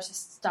ventricular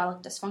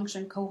systolic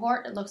dysfunction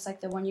cohort. It looks like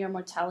the 1-year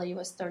mortality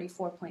was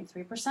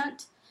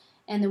 34.3%,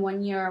 and the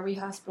 1-year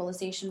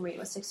rehospitalization rate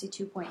was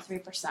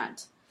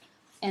 62.3%.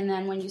 And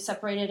then when you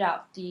separated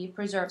out the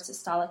preserved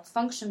systolic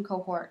function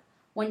cohort,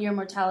 1-year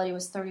mortality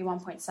was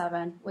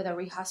 31.7% with a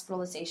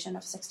rehospitalization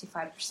of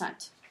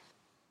 65%.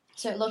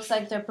 So it looks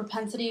like the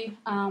propensity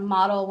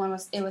model, when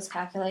it was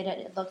calculated,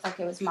 it looked like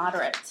it was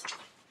moderate.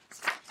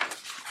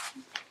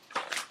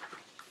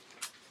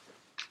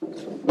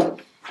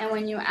 And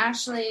when you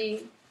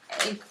actually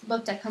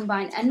looked at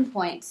combined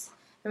endpoints,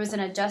 there was an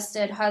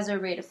adjusted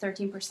hazard rate of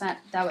 13%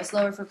 that was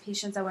lower for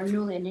patients that were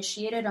newly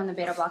initiated on the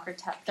beta blocker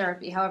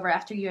therapy. However,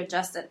 after you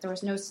adjust it, there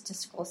was no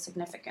statistical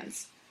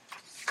significance.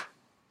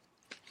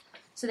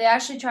 So they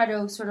actually tried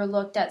to sort of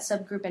looked at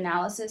subgroup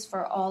analysis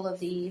for all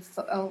the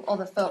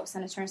folks,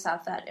 and it turns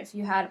out that if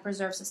you had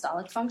preserved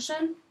systolic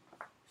function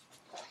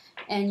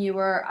and you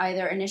were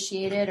either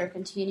initiated or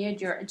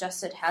continued, your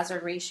adjusted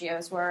hazard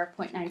ratios were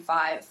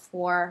 0.95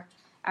 for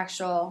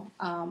actual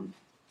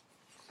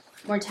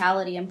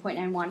mortality and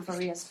 0.91 for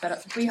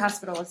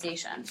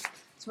rehospitalization.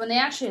 So when they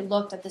actually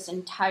looked at this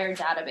entire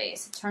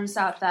database, it turns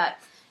out that,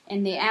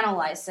 and they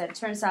analyzed it, it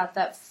turns out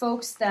that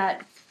folks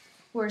that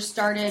were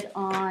started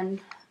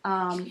on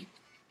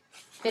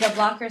beta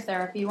blocker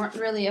therapy weren't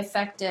really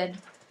affected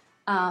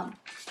as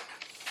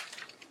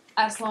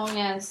long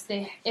as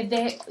if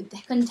they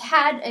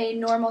had a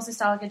normal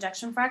systolic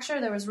ejection fracture,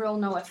 there was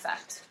no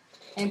effect,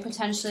 and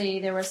potentially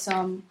there was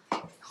some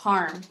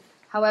harm.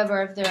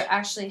 However, if they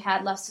actually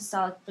had less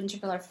systolic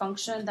ventricular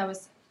function that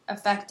was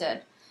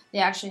affected, they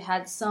actually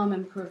had some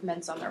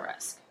improvements on the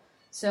risk.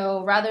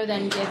 So rather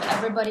than give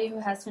everybody who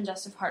has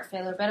congestive heart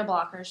failure beta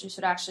blockers, you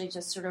should actually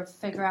just sort of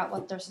figure out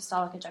what their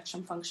systolic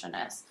ejection function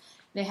is.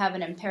 If they have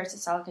an impaired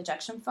systolic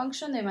ejection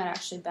function, they might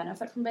actually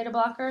benefit from beta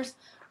blockers,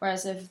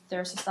 whereas if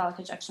their systolic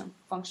ejection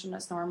function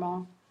is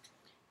normal,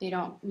 they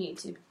don't need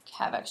to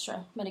have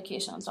extra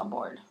medications on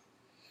board.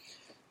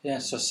 Yeah,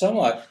 so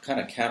somewhat kind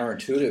of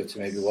counterintuitive to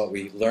maybe what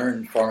we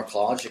learned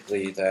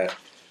pharmacologically that,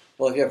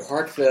 well, if you have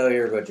heart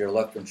failure but your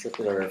left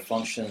ventricular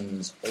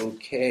function's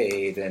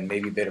okay, then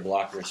maybe beta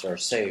blockers are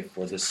safe.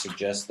 Well, this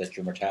suggests that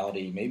your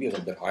mortality may be a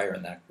little bit higher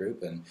in that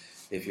group. And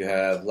if you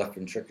have left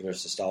ventricular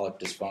systolic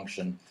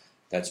dysfunction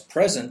that's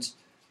present,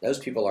 those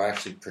people are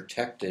actually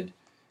protected.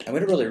 And we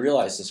don't really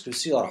realize this because we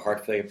see a lot of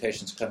heart failure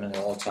patients come in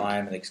all the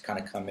time, and they kind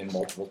of come in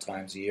multiple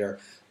times a year.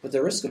 But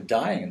the risk of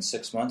dying in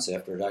 6 months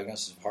after a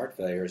diagnosis of heart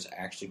failure is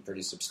actually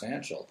pretty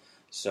substantial.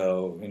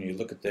 So when you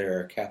look at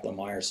their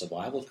Kaplan-Meier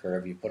survival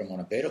curve, you put them on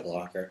a beta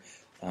blocker,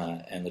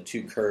 and the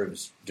two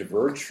curves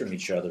diverge from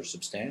each other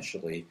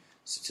substantially,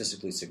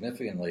 statistically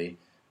significantly,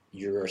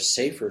 you're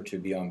safer to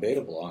be on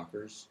beta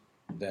blockers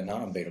than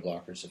not on beta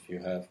blockers if you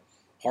have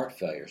heart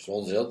failure. So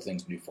all the other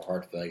things we do for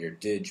heart failure,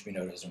 DIG, we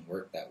know doesn't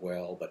work that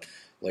well, but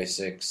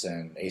Lasix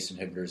and ACE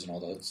inhibitors and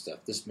all the other stuff,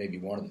 this may be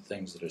one of the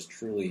things that is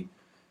truly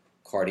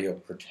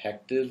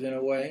cardioprotective in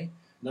a way.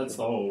 That's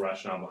the whole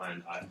rationale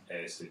behind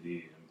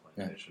ASCD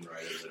implantation,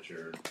 right? Is that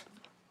you're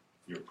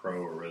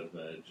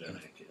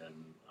pro-arrhythmogenic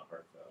in a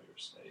heart failure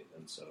state,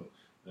 and so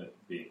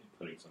putting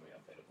something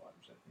on beta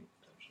blockers, I think,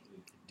 potentially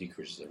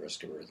decreases the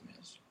risk of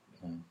arrhythmias.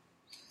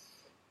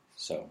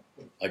 So,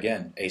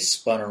 again, a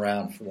spun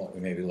around from what we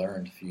maybe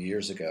learned a few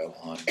years ago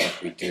on what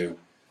we do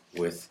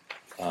with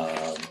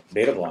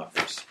beta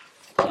blockers.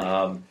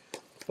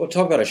 We'll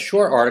talk about a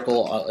short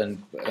article,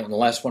 and the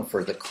last one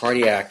for the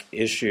cardiac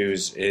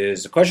issues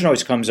is the question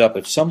always comes up,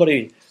 if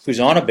somebody who's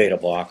on a beta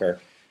blocker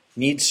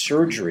needs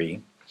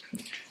surgery,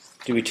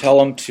 do we tell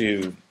them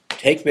to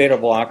take beta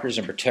blockers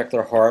and protect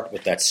their heart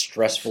with that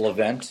stressful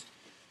event?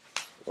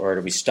 Or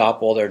do we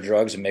stop all their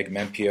drugs and make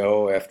them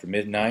MPO after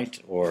midnight?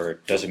 Or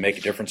does it make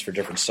a difference for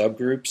different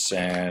subgroups?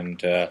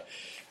 And a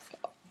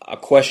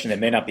question that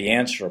may not be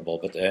answerable,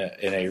 but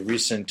in a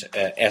recent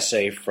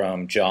essay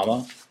from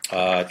JAMA,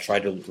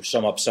 tried to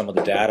sum up some of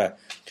the data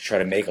to try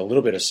to make a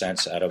little bit of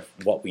sense out of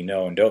what we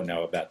know and don't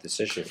know about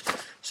this issue.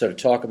 So to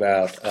talk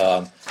about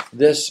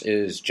this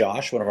is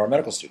Josh, one of our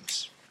medical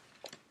students.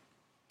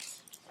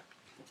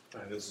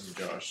 Hi, this is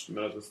Josh,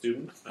 medical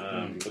student,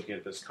 looking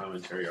at this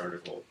commentary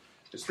article.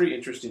 It's pretty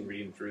interesting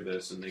reading through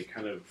this, and they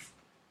kind of,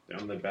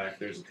 on the back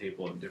there's a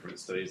table of different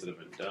studies that have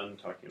been done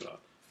talking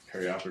about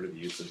perioperative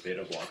use of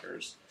beta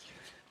blockers.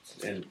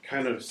 And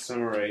kind of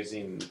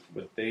summarizing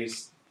what they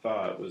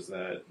thought was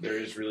that there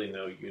is really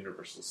no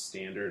universal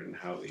standard in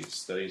how these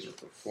studies are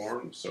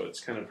performed, so it's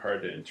kind of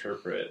hard to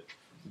interpret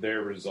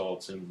their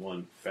results in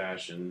one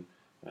fashion.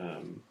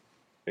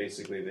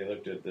 Basically, they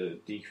looked at the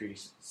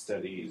decrease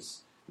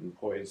studies and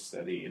POISE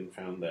study and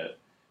found that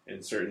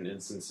in certain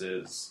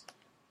instances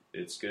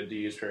it's good to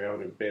use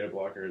perioperative beta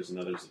blockers and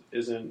others it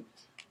isn't,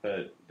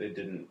 but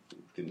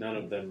none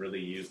of them really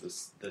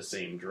use the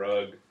same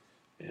drug,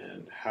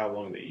 and how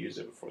long they use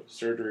it before the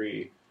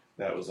surgery,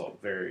 that was all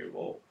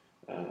variable.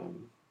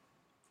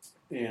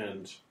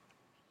 And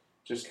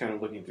just kind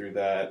of looking through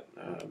that,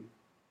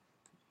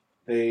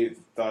 they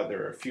thought there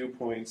were a few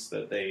points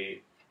that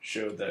they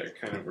showed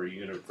that kind of were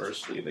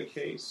universally the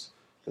case,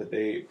 that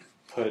they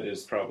put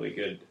as probably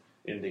good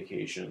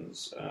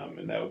indications,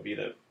 and that would be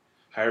that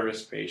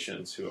high-risk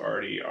patients who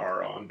already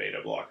are on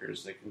beta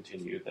blockers, they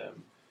continue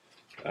them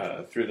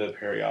through the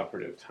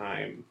perioperative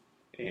time,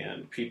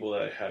 and people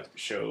that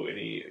show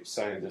any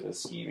signs of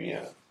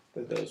ischemia,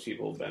 that those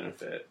people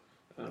benefit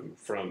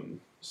from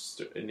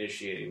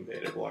initiating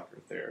beta blocker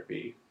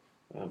therapy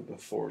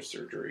before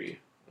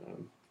surgery,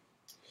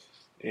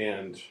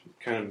 and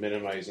kind of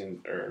minimizing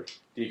or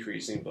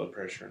decreasing blood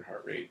pressure and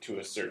heart rate to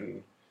a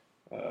certain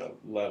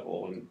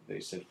level, and they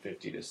said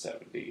 50 to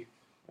 70.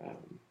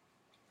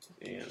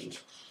 And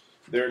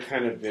their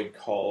kind of big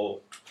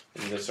call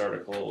in this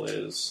article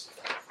is,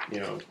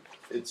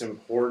 it's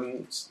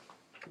important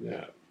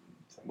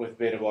with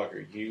beta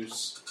blocker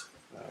use,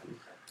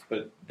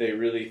 but they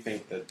really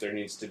think that there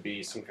needs to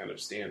be some kind of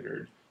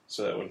standard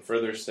so that when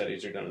further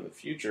studies are done in the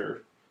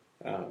future,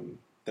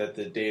 that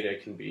the data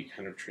can be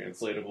kind of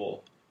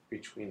translatable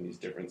between these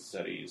different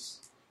studies,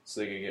 so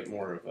they can get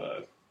more of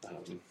a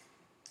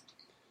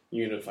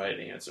unified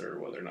answer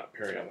whether or not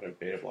perioperative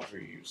beta blocker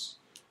use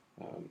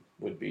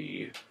would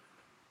be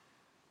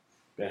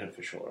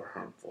beneficial or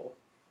harmful.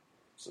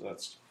 So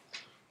that's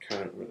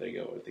kind of where they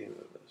go at the end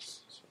of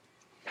this. So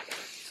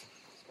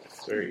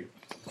it's very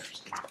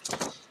interesting.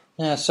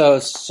 Yeah, so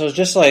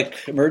just like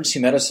emergency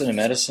medicine and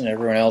medicine,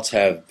 everyone else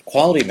have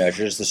quality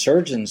measures. The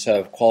surgeons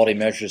have quality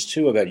measures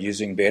too about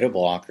using beta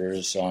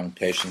blockers on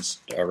patients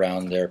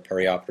around their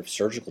perioperative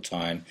surgical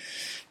time.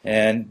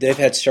 And they've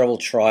had several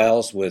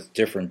trials with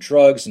different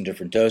drugs and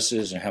different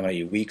doses and how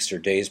many weeks or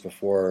days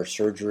before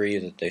surgery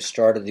that they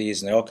started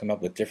these, and they all come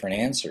up with different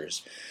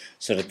answers.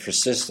 So to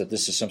persist that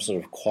this is some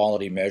sort of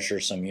quality measure,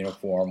 some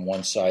uniform,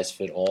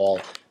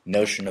 one-size-fit-all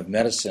notion of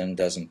medicine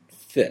doesn't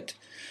fit.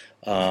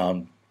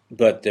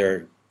 But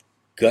their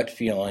gut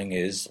feeling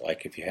is,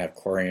 like if you have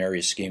coronary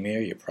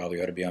ischemia, you probably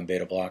ought to be on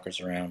beta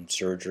blockers around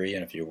surgery,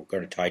 and if you were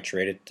going to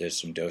titrate it, there's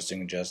some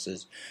dosing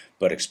adjustments.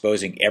 But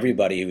exposing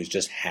everybody who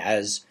just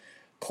has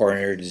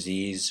coronary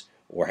disease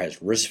or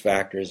has risk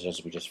factors,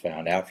 as we just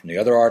found out from the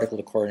other article,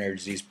 the coronary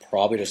disease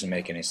probably doesn't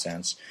make any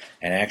sense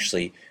and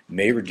actually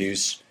may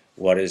reduce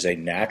what is a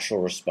natural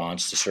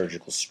response to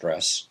surgical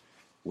stress,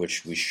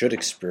 which we should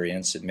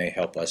experience. It may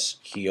help us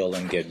heal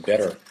and get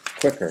better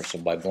quicker. So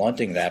by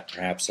blunting that,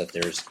 perhaps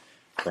there's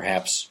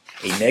perhaps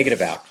a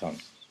negative outcome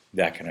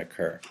that can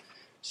occur.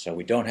 So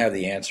we don't have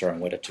the answer on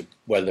whether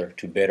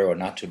to beta or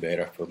not to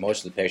beta for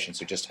most of the patients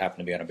who just happen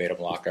to be on a beta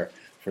blocker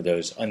for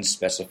those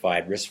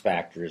unspecified risk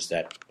factors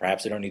that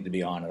perhaps they don't need to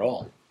be on at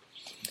all.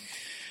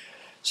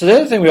 So the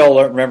other thing we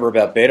all remember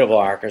about beta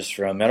blockers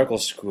from medical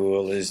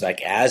school is like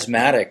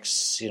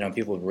asthmatics,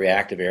 people with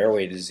reactive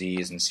airway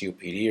disease and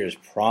COPDers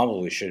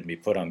probably shouldn't be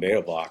put on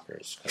beta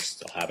blockers because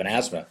they'll have an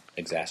asthma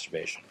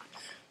exacerbation.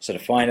 So to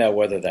find out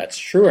whether that's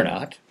true or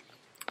not,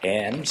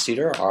 Ann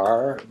Cedar,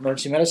 our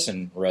emergency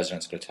medicine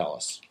resident's going to tell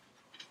us.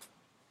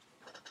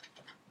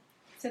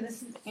 So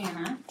this is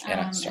Anna.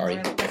 Anna,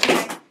 sorry.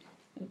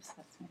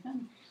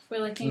 We're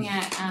looking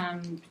at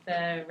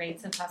the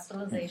rates of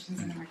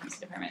hospitalizations and emergency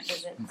department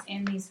visits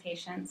in these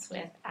patients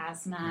with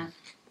asthma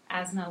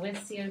with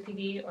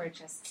COPD or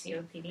just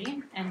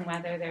COPD, and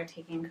whether they're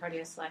taking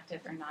cardioselective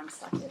or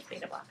non-selective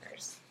beta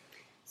blockers.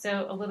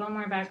 So a little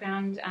more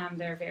background,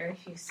 there are very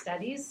few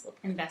studies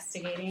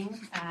investigating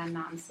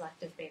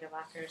non-selective beta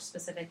blockers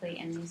specifically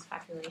in these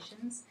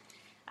populations.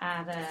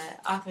 The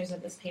authors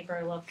of this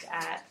paper looked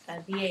at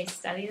a VA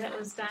study that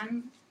was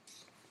done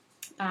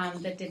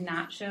that did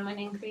not show an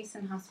increase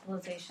in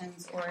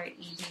hospitalizations or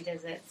ED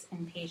visits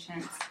in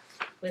patients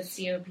with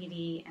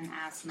COPD and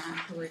asthma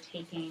who were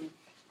taking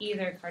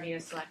either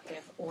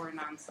cardioselective or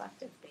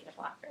non-selective beta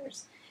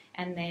blockers.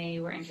 And they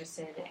were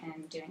interested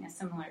in doing a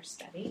similar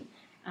study.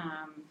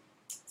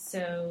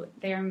 So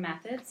their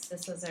methods,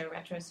 this was a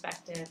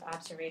retrospective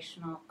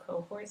observational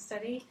cohort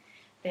study.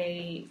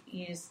 They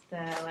used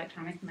the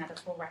electronic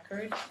medical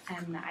record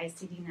and the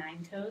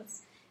ICD-9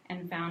 codes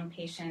and found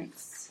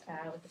patients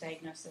with a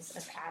diagnosis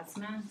of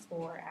asthma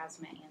or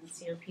asthma and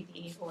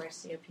COPD or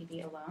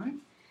COPD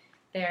alone.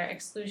 Their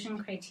exclusion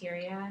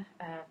criteria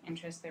of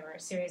interest, there were a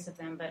series of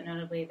them, but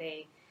notably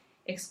they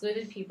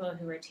excluded people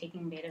who were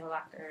taking beta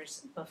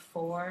blockers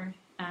before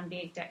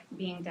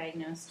being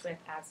diagnosed with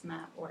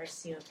asthma or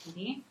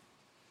COPD.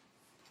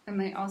 And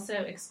they also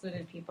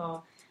excluded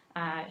people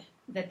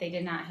that they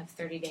did not have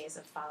 30 days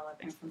of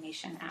follow-up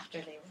information after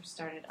they were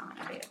started on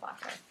a beta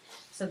blocker.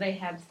 So they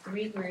had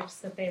three groups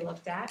that they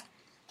looked at.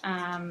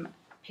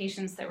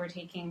 Patients that were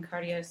taking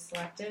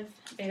cardioselective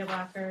beta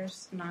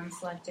blockers,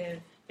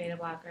 non-selective beta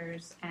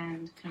blockers,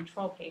 and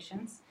control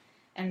patients.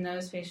 And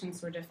those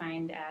patients were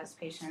defined as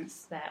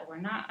patients that were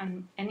not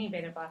on any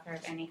beta blocker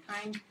of any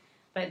kind,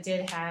 but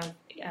did have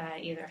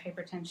either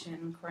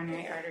hypertension,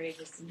 coronary artery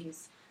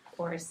disease,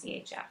 or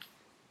CHF.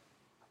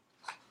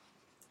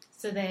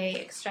 So they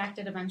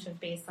extracted a bunch of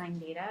baseline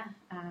data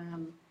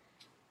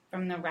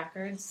from the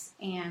records,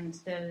 and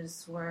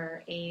those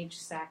were age,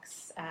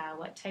 sex,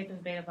 what type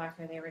of beta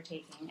blocker they were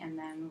taking, and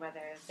then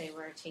whether they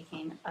were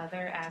taking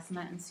other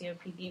asthma and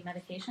COPD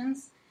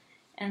medications.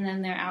 And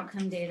then their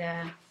outcome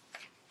data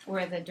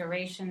were the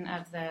duration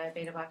of the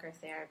beta blocker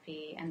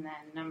therapy, and then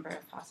number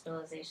of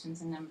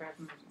hospitalizations and number of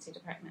emergency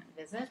department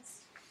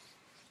visits.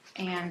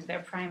 And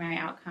their primary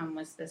outcome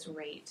was this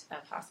rate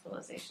of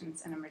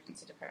hospitalizations and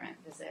emergency department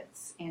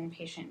visits in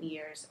patient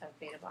years of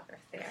beta blocker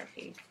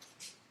therapy.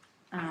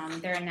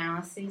 Their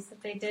analyses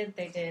that they did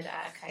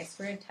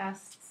chi-squared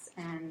tests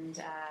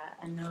and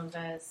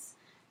ANOVAs,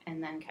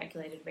 and then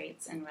calculated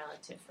rates and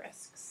relative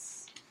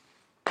risks.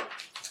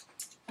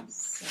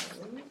 So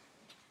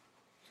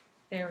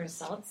their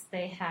results,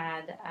 they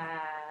had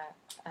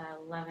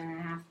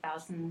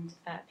 11,500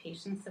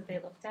 patients that they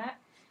looked at.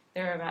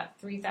 There were about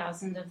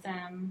 3,000 of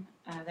them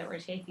that were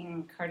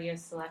taking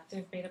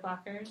cardioselective beta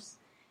blockers,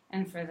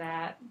 and for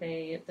that,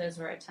 those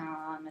were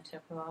atenolol and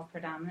metoprolol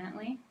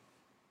predominantly.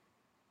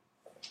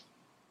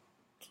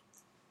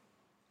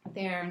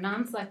 Their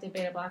non-selective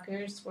beta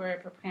blockers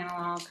were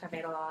propranolol,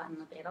 carvedilol, and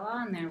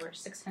labetalol, and there were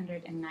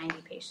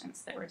 690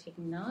 patients that were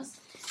taking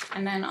those,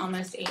 and then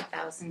almost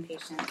 8,000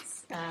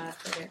 patients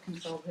for their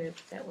control group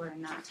that were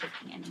not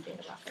taking any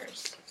beta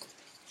blockers.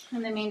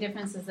 And the main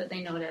differences that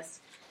they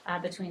noticed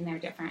between their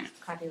different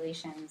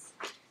populations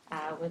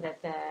were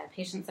that the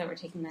patients that were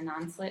taking the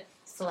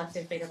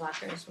non-selective beta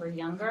blockers were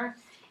younger,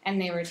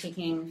 and they were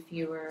taking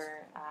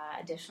fewer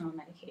additional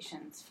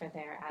medications for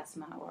their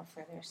asthma or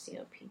for their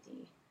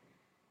COPD.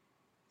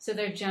 So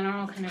their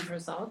general kind of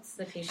results,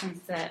 the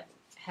patients that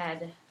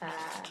had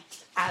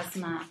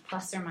asthma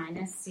plus or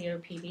minus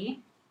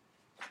COPD,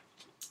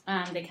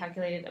 they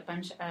calculated a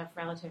bunch of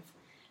relative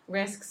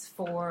risks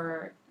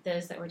for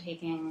those that were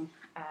taking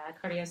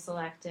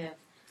cardioselective,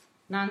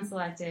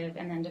 non-selective,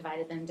 and then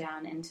divided them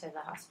down into the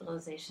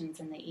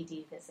hospitalizations and the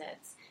ED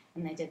visits,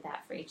 and they did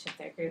that for each of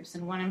their groups.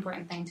 And one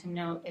important thing to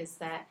note is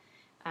that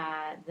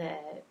the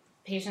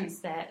patients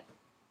that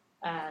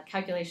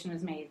calculation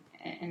was made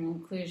an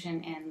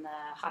inclusion in the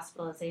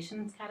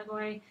hospitalizations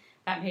category,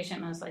 that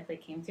patient most likely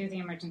came through the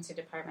emergency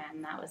department,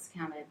 and that was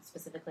counted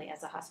specifically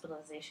as a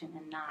hospitalization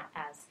and not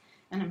as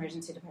an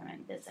emergency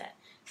department visit.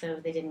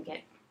 So they didn't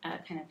get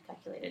kind of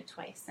calculated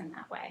twice in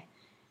that way.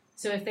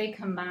 So if they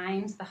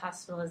combined the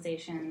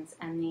hospitalizations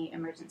and the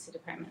emergency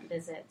department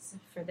visits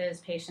for those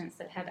patients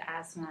that had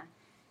asthma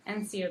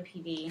and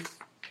COPD,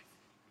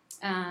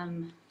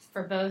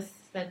 for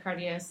both the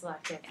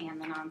cardioselective and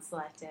the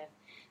non-selective,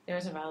 there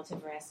was a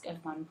relative risk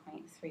of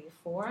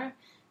 1.34,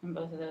 and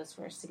both of those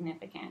were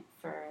significant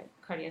for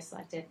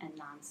cardioselective and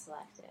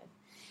non-selective.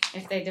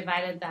 If they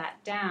divided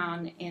that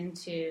down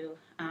into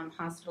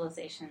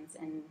hospitalizations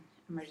and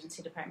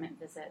emergency department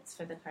visits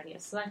for the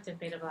cardioselective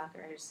beta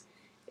blockers,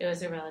 it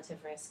was a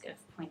relative risk of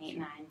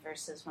 0.89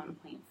 versus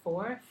 1.4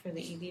 for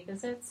the ED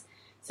visits,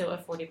 so a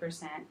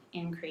 40%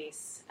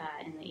 increase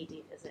in the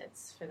ED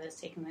visits for those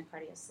taking the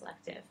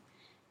cardioselective.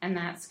 And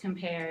that's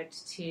compared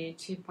to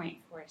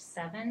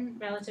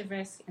 2.47 relative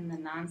risk in the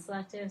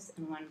non-selectives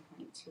and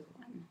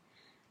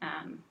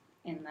 1.21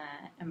 in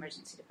the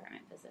emergency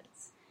department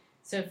visits.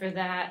 So for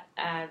that,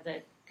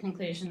 the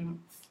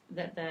conclusion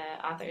that the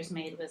authors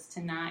made was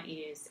to not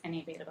use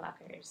any beta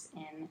blockers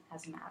in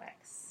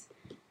asthmatics.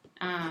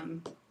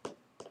 And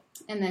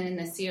then in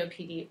the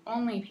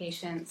COPD-only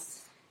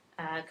patients,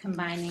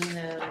 combining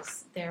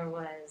those, there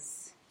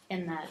was,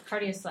 in the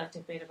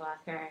cardioselective beta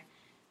blocker,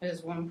 it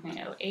was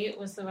 1.08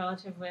 was the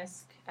relative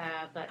risk,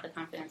 but the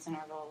confidence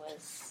interval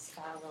was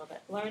a little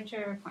bit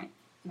larger,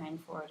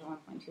 0.94 to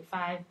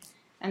 1.25.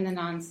 And the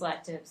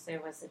non-selectives, there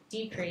was a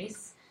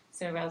decrease,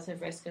 so a relative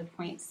risk of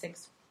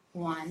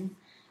 0.61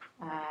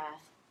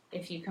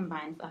 if you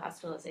combined the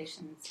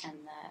hospitalizations and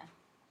the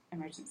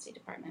emergency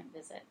department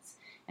visits.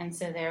 And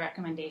so their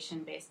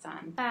recommendation based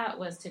on that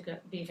was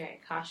to be very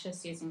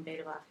cautious using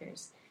beta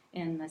blockers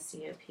in the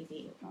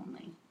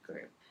COPD-only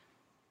group.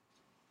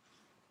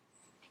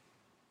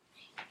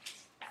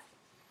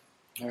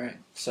 All right.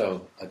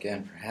 So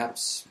again,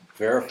 perhaps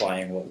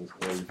verifying what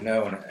we've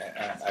known.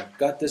 I've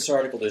got this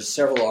article. There's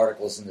several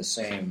articles in the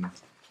same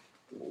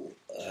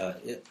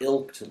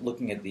ilk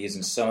looking at these,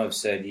 and some have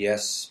said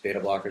yes, beta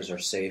blockers are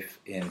safe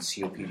in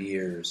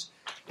COPDers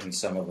in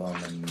some of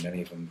them, and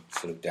many of them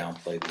sort of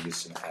downplay the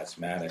use in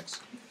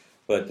asthmatics.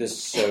 But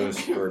this shows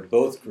for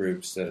both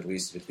groups that at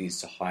least it leads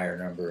to a higher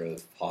number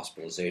of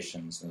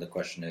hospitalizations. And the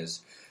question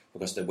is,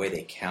 because the way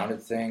they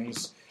counted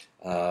things,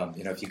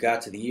 if you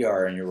got to the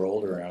ER and you were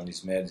older and on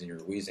these meds and you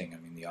were wheezing,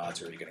 I mean, the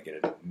odds are you're going to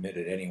get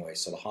admitted anyway.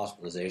 So the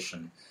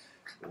hospitalization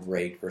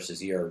rate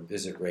versus ER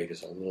visit rate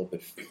is a little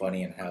bit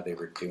funny in how they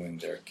were doing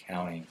their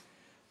counting.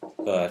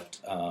 But,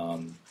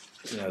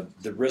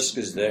 the risk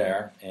is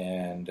there,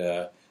 and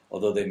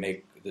although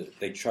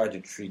they tried to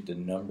treat the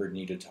number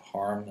needed to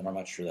harm, and I'm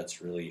not sure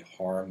that's really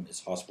harm,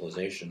 it's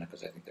hospitalization,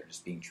 because I think they're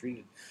just being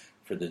treated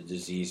for the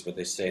disease, but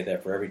they say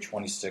that for every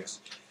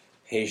 26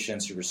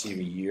 patients who receive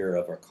a year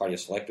of our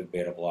cardioselective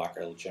beta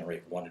blocker, it'll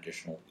generate one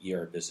additional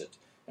ER visit.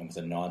 And with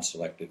a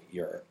non-selective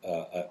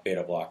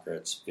beta blocker,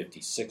 it's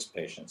 56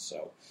 patients.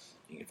 So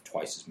you have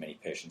twice as many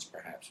patients,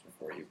 perhaps,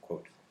 before you,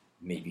 quote,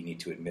 maybe need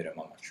to admit them.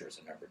 I'm not sure it's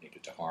a number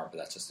needed to harm, but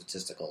that's a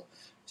statistical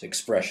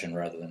expression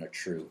rather than a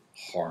true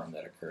harm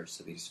that occurs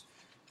to these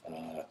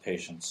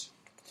patients.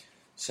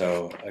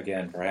 So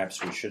again,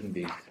 perhaps we shouldn't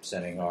be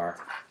sending our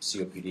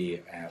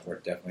COPD or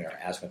definitely our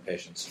asthma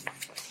patients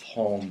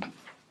home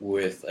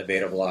with a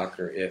beta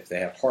blocker if they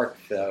have heart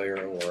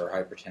failure or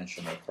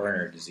hypertension or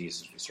coronary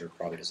disease, which sort of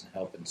probably doesn't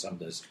help in some of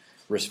those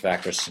risk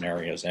factor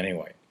scenarios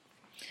anyway.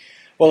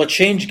 Well, it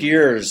changed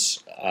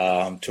gears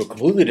to a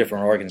completely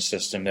different organ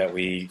system that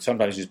we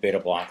sometimes use beta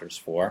blockers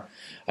for.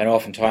 I know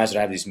oftentimes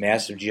I have these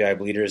massive GI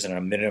bleeders and I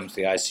admit them to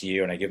the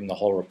ICU and I give them the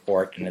whole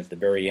report, and at the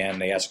very end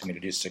they ask me to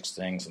do 6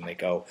 things and they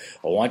go,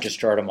 well, why don't you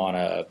start them on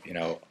a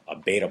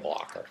beta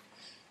blocker?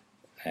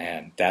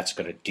 And that's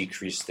going to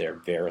decrease their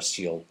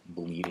variceal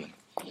bleeding.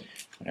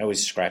 And I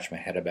always scratch my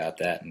head about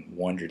that and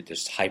wondered,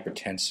 this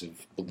hypertensive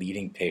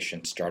bleeding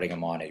patient, starting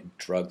them on a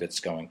drug that's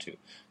going to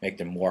make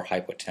them more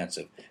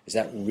hypotensive, is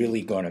that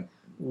really going to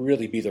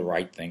really be the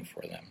right thing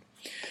for them?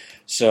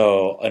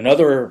 So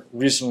another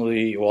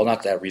recently, well,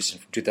 not that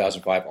recent, from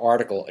 2005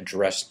 article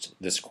addressed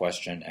this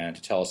question, and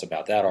to tell us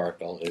about that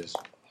article is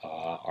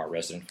our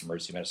resident from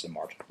Mercy Medicine,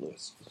 Marta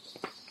Lewis.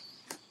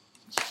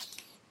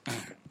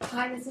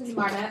 Hi, this is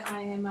Marta.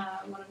 I am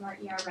one of our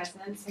ER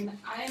residents, and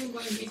I am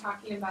going to be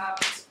talking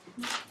about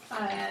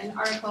an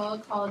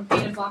article called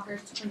Beta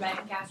Blockers to Prevent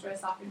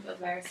Gastroesophageal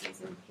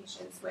Varices in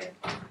Patients with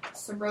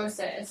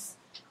Cirrhosis.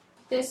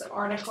 This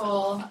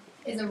article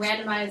is a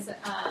randomized,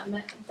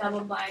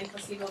 double-blind,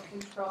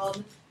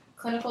 placebo-controlled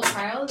clinical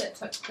trial that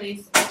took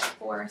place at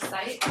 4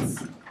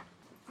 sites.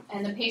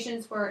 And the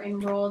patients were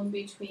enrolled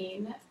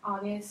between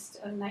August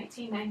of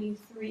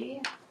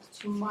 1993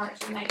 to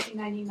March of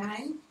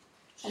 1999.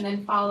 And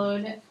then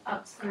followed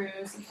up through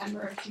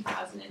September of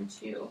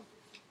 2002.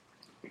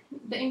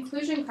 The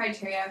inclusion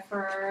criteria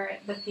for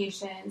the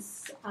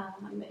patients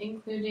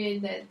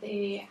included that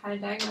they had a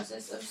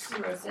diagnosis of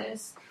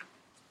cirrhosis,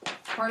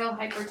 portal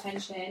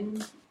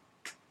hypertension,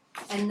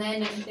 and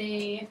then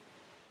they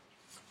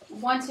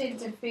wanted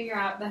to figure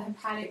out the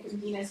hepatic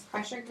venous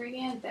pressure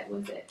gradient that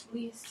was at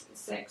least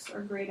 6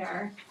 or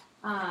greater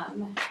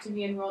to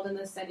be enrolled in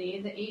the study.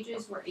 The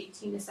ages were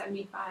 18 to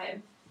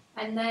 75,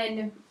 and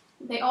then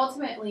they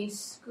ultimately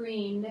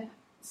screened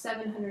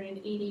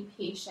 780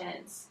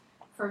 patients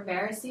for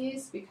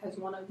varices because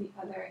one of the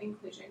other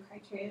inclusion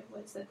criteria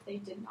was that they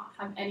did not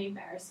have any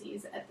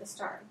varices at the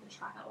start of the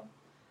trial.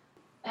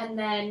 And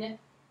then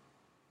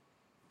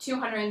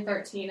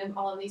 213 of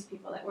all of these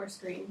people that were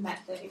screened met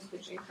the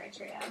inclusion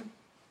criteria.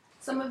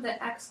 Some of the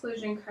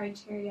exclusion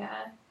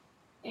criteria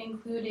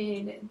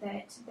included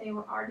that they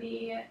were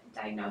already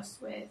diagnosed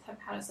with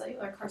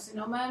hepatocellular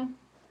carcinoma,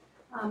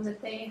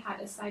 that they had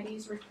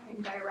ascites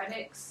requiring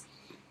diuretics,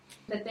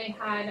 that they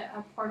had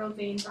a portal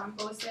vein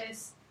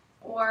thrombosis,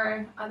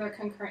 or other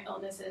concurrent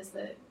illnesses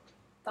that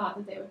thought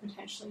that they would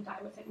potentially die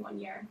within 1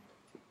 year.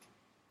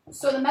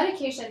 So the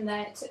medication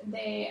that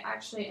they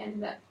actually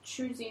ended up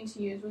choosing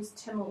to use was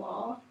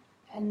timolol,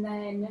 and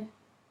then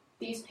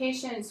these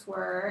patients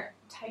were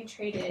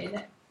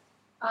titrated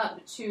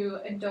up to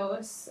a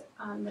dose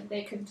that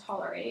they could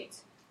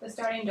tolerate. The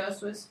starting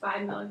dose was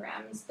 5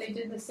 milligrams. They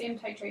did the same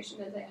titration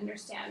as I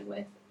understand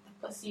with the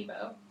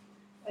placebo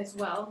as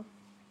well.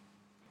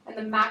 And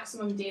the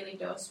maximum daily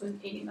dose was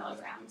 80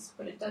 milligrams,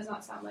 but it does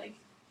not sound like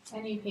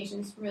any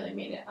patients really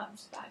made it up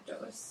to that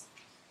dose.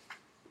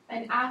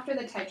 And after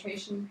the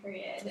titration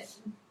period,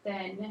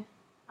 then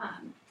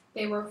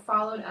they were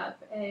followed up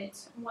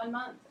at 1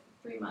 month,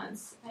 3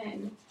 months,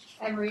 and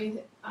every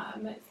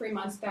 3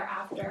 months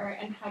thereafter,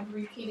 and had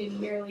repeated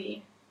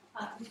yearly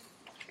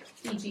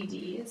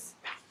EGDs.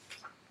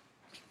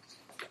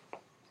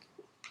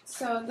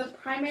 So the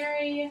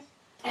primary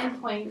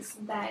endpoints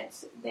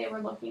that they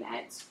were looking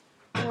at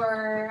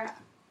were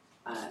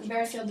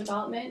variceal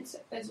development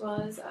as well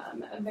as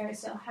a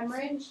variceal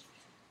hemorrhage,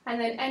 and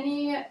then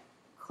any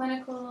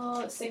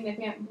clinical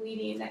significant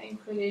bleeding that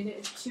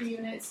included 2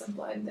 units of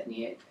blood that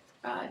needed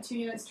 2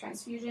 units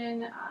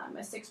transfusion,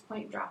 a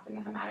 6-point drop in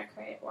the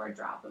hematocrit, or a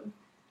drop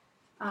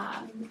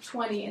of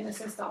 20 in the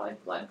systolic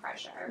blood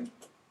pressure.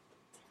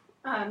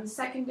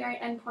 Secondary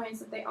endpoints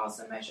that they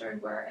also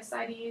measured were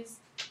ascites,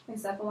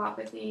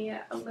 encephalopathy,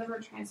 a liver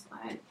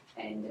transplant,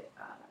 and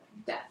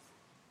death.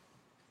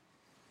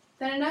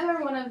 Then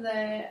another one of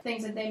the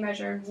things that they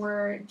measured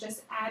were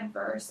just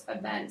adverse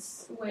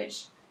events,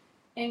 which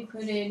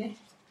included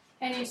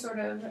any sort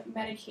of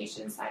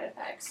medication side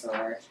effects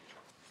or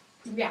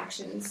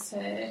reactions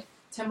to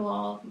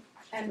timolol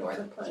and or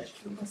the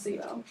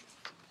placebo.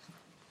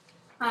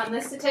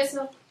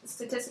 The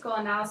statistical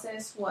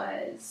analysis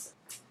was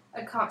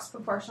a Cox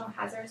proportional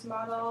hazards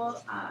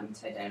model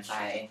to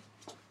identify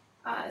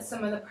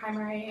some of the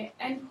primary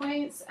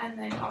endpoints, and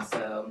then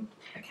also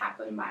a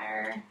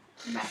Kaplan-Meier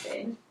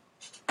method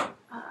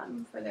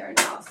for their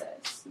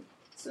analysis.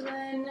 So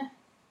then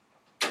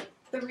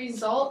the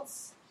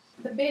results,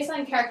 the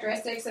baseline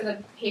characteristics of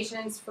the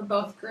patients for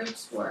both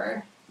groups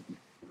were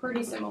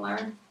pretty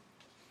similar.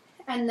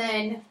 And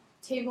then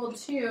table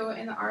 2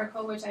 in the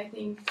article, which I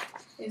think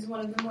is one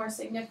of the more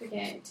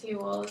significant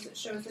tables,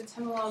 shows the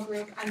timolol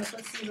group and the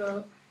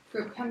placebo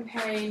group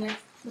comparing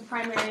the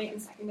primary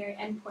and secondary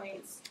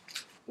endpoints,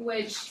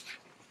 which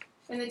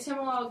in the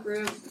timolol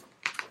group,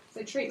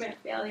 the treatment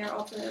failure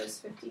ultimately was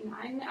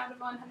 59 out of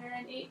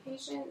 108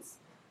 patients,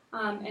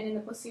 and in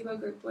the placebo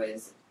group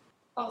was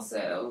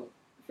also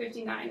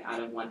 59 out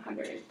of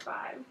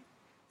 105.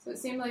 So it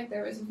seemed like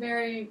there was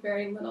very,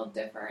 very little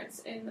difference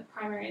in the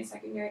primary and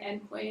secondary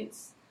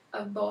endpoints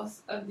of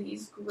both of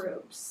these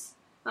groups.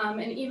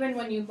 And even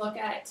when you look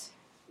at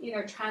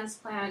either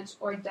transplant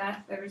or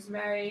death, there's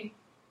very,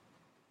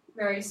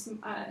 very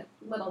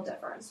little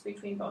difference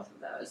between both of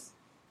those.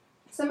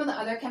 Some of the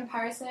other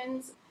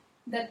comparisons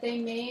that they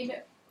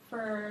made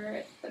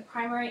for the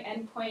primary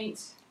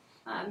endpoint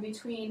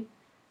between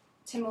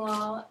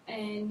timolol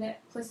and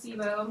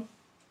placebo,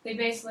 they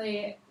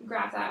basically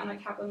graph that on a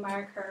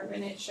Kaplan-Meier curve,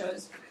 and it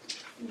shows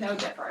no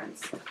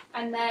difference.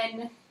 And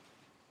then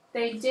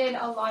they did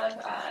a lot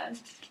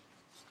of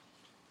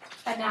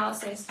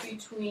analysis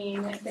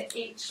between the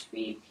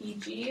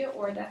HVPG,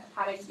 or the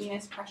hepatic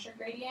venous pressure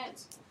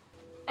gradient.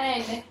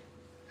 And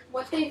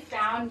what they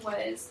found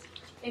was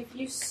if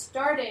you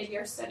started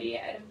your study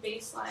at a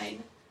baseline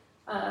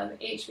of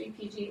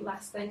HVPG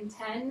less than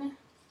 10,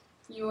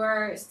 you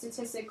are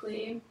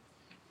statistically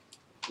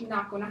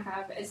not going to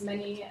have as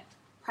many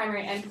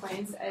primary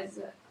endpoints as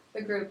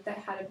the group that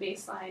had a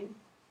baseline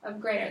of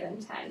greater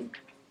than 10.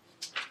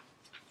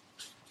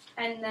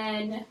 And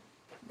then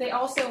they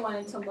also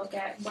wanted to look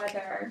at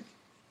whether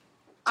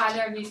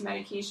either of these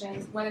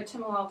medications, whether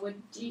timolol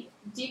would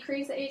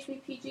decrease the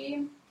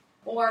HVPG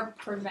or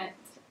prevent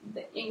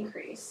the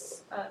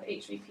increase of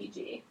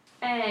HVPG.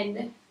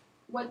 And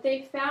what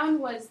they found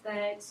was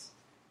that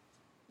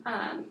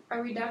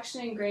a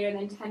reduction in greater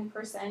than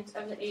 10%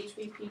 of the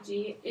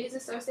HVPG is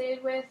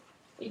associated with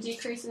a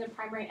decrease in the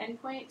primary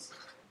endpoint.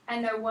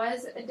 And there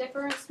was a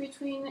difference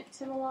between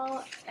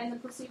timolol and the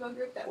placebo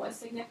group that was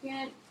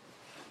significant.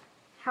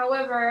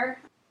 However,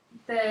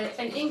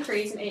 an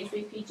increase in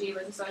HVPG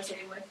was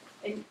associated with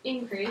an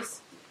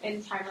increase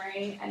in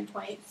primary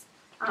endpoints,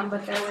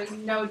 but there was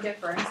no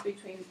difference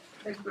between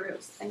the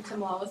groups, and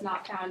timolol was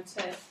not found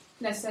to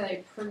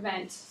necessarily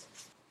prevent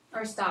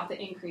or stop the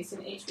increase in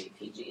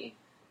HVPG.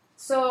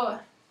 So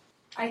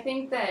I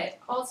think that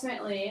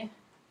ultimately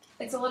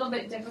it's a little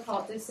bit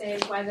difficult to say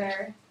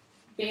whether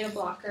beta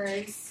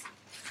blockers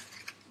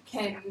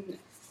can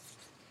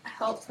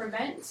help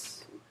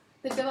prevent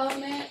the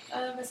development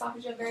of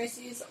esophageal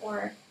varices,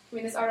 or, I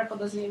mean, this article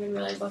doesn't even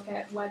really look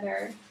at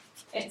whether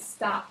it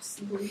stops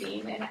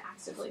bleeding in an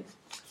actively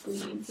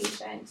bleeding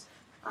patient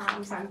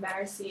from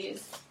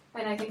varices.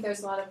 And I think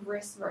there's a lot of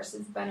risk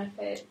versus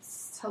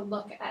benefits to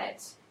look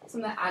at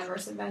some of the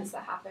adverse events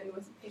that happened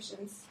with the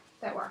patients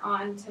that were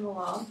on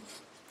timolol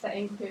that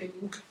include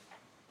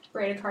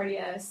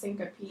bradycardia,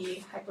 syncope,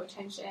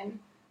 hypotension.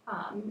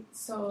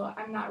 So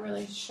I'm not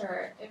really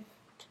sure if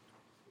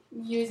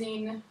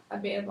using a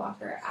beta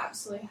blocker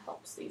absolutely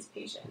helps these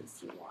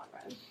patients in the long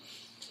run.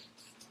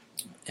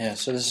 Yeah,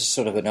 so this is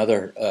sort of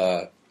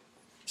another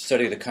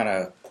study that kind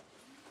of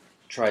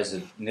tries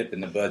to nip in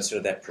the bud sort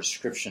of that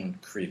prescription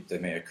creep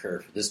that may occur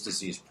for this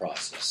disease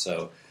process.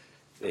 So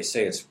they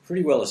say it's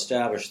pretty well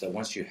established that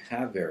once you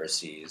have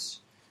varices,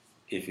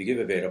 if you give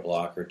a beta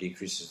blocker, it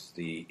decreases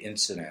the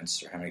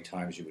incidence or how many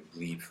times you would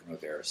bleed from a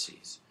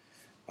varices.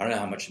 I don't know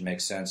how much it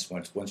makes sense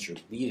once you're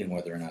bleeding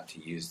whether or not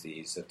to use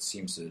these. That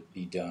seems to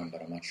be done,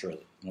 but I'm not sure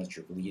that once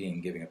you're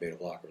bleeding, giving a beta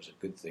blocker is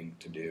a good thing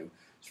to do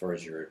as far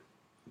as your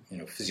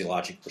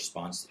physiologic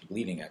response to the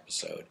bleeding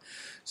episode.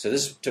 So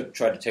this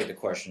tried to take the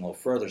question a little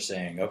further,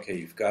 saying, okay,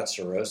 you've got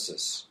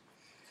cirrhosis,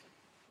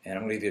 and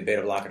I'm going to give you a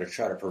beta blocker to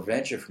try to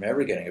prevent you from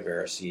ever getting a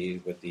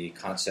varices with the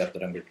concept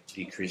that I'm going to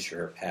decrease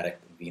your hepatic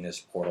venous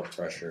portal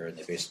pressure, and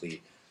they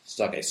basically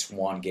stuck a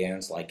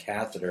Swan-Ganz-like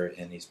catheter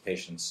in these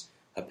patients'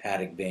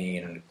 hepatic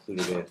vein and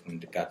included it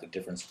and got the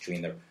difference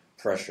between the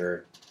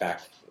pressure,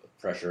 back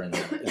pressure in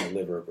the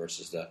liver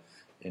versus the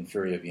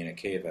inferior vena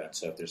cava. And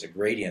so if there's a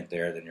gradient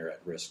there, then you're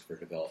at risk for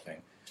developing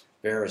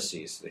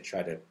varices. They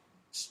try to,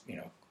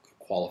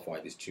 qualify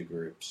these two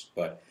groups.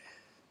 But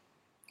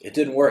it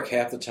didn't work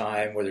half the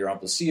time. Whether you're on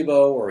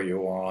placebo or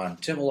you're on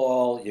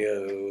timolol,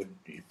 you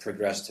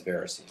progress to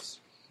varices.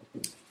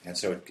 And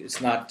so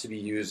it's not to be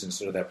used in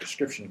sort of that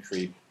prescription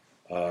creep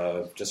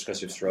of just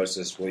because you have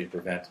cirrhosis, will you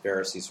prevent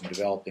varices from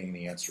developing?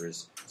 The answer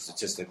is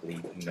statistically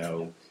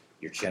no.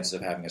 Your chances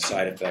of having a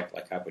side effect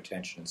like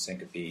hypotension and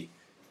syncope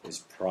is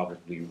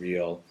probably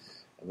real.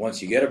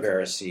 Once you get a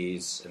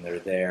varices and they're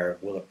there,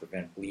 will it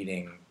prevent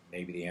bleeding?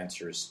 Maybe the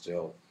answer is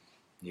still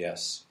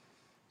yes.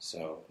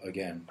 So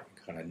again,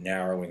 kind of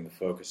narrowing the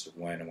focus of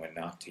when and when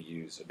not to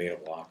use a beta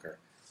blocker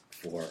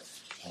for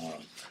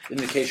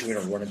indication. We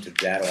don't run into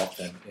that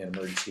often in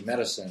emergency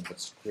medicine, but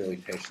it's clearly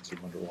patients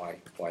who wonder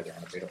why they're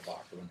on a beta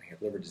blocker when they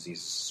have liver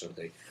disease, so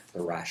the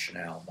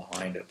rationale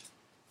behind it.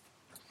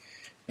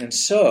 And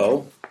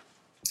so,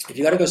 if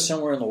you got to go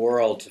somewhere in the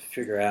world to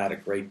figure out a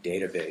great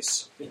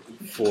database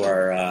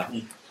for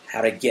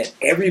how to get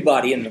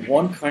everybody in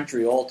one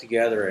country all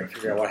together and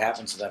figure out what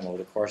happens to them over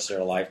the course of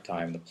their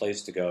lifetime, the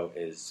place to go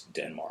is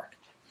Denmark.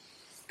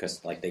 Because,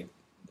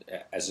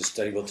 as the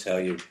study will tell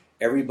you,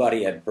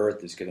 everybody at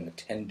birth is given a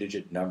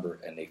 10-digit number,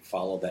 and they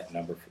follow that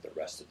number for the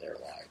rest of their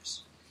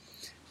lives.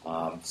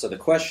 So the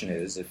question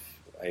is, if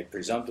a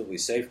presumptively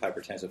safe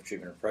hypertensive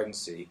treatment of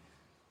pregnancy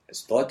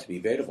is thought to be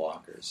beta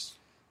blockers,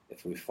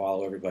 if we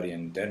follow everybody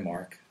in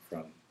Denmark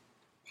from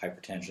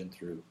hypertension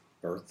through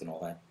birth and all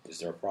that, is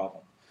there a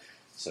problem?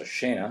 So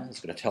Shana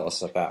is going to tell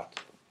us about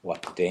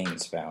what the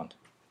Danes found.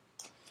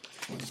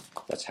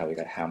 That's how we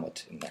got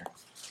Hamlet in there.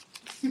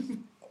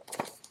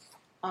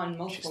 On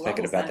multiple She's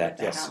thinking levels about then that, with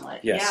the yes. Hamlet.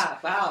 Yes. Yeah,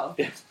 wow.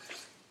 Yeah.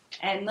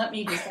 And let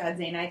me just add,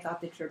 Zane, I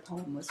thought that your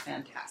poem was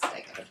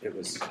fantastic. It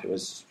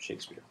was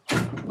Shakespeare.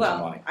 Well,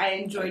 Mine. I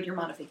enjoyed your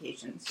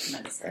modifications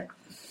tremendously.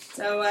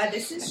 So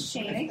this is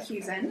Shana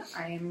Cusin.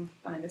 I'm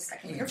one of the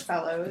second-year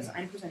fellows.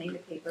 I'm presenting the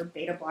paper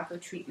Beta Blocker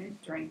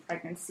Treatment During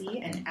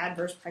Pregnancy and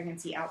Adverse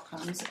Pregnancy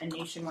Outcomes, a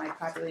Nationwide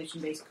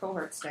Population-Based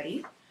Cohort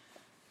Study.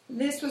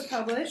 This was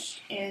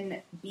published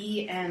in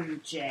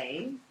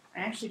BMJ. I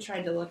actually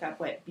tried to look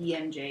up what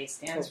BMJ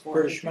stands for.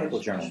 British Medical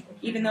Journal.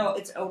 Even though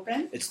it's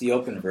open? It's the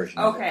open version.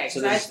 Okay, So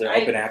this is their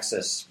I- open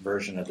access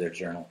version of their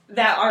journal.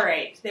 All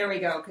right, there we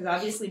go. Because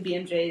obviously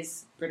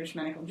BMJ's British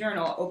Medical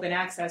Journal, open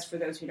access, for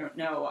those who don't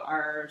know,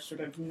 are sort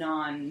of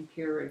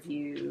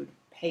non-peer-reviewed,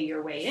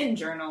 pay-your-way-in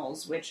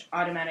journals, which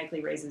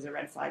automatically raises a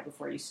red flag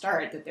before you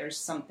start that there's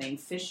something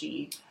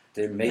fishy.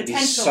 There may be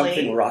Potentially,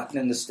 something rotten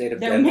in the state of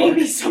There Denmark. may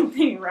be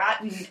something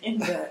rotten in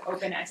the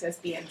open access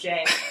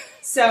BMJ.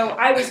 So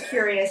I was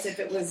curious if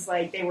it was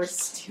like they were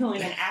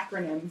stealing an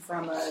acronym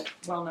from a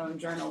well-known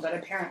journal, but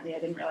apparently I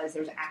didn't realize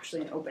there was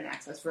actually an open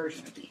access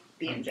version of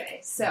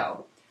BMJ.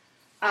 So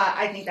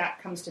I think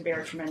that comes to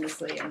bear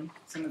tremendously in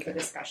some of the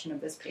discussion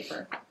of this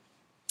paper.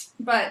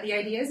 But the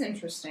idea is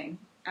interesting.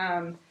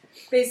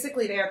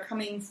 Basically, they are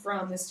coming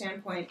from the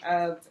standpoint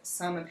of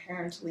some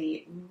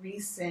apparently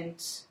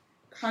recent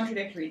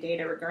contradictory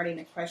data regarding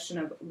the question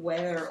of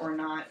whether or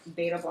not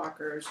beta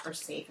blockers are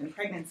safe in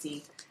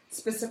pregnancy.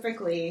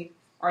 Specifically,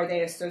 are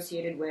they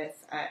associated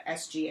with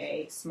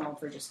SGA, small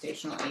for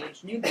gestational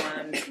age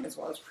newborns, as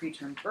well as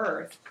preterm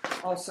birth?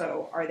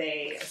 Also, are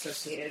they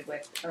associated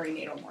with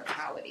perinatal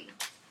mortality?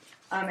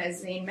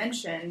 As Zane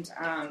mentioned,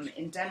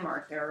 in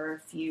Denmark there are a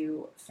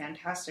few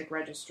fantastic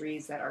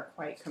registries that are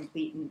quite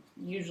complete, and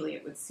usually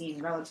it would seem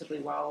relatively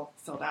well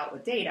filled out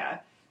with data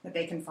that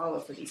they can follow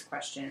for these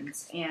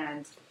questions.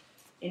 And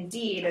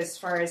indeed, as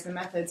far as the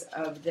methods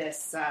of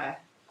this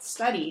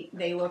study,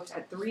 they looked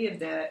at 3 of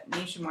the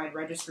nationwide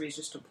registries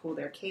just to pool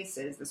their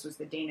cases. This was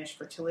the Danish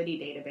Fertility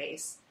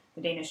Database,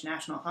 the Danish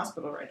National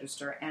Hospital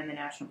Register, and the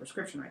National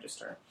Prescription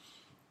Register.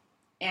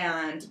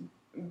 And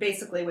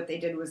basically what they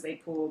did was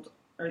they polled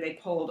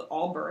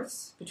all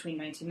births between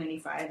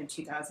 1995 and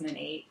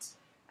 2008,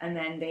 and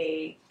then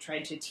they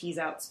tried to tease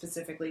out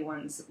specifically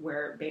ones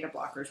where beta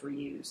blockers were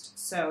used.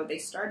 So they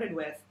started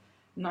with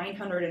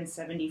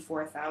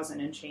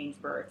 974,000 and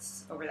change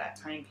births over that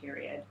time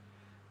period.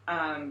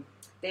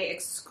 They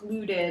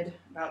excluded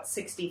about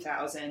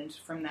 60,000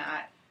 from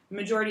that. The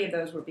majority of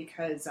those were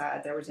because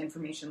there was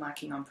information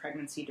lacking on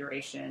pregnancy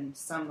duration,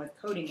 some with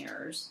coding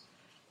errors.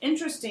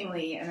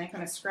 Interestingly, and I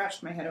kind of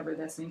scratched my head over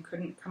this and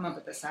couldn't come up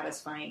with a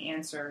satisfying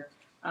answer,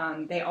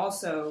 they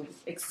also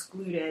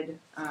excluded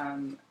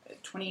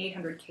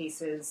 2,800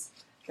 cases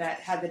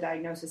that had the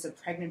diagnosis of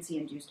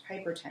pregnancy-induced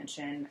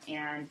hypertension,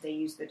 and they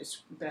used the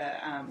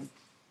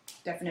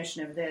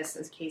definition of this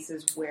as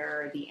cases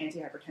where the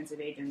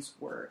antihypertensive agents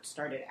were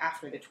started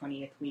after the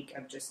 20th week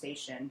of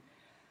gestation,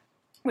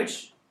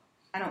 which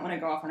I don't want to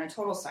go off on a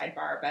total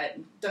sidebar, but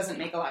doesn't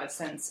make a lot of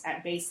sense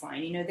at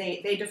baseline. You know,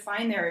 they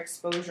define their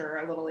exposure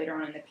a little later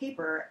on in the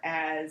paper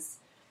as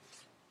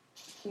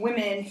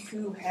women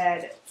who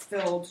had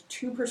filled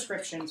 2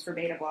 prescriptions for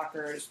beta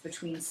blockers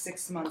between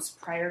 6 months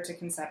prior to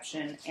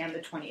conception and the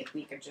 20th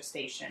week of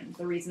gestation.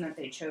 The reason that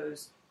they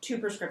chose 2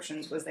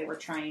 prescriptions was they were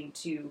trying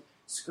to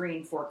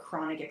screen for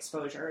chronic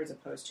exposure as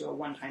opposed to a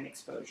one-time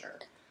exposure.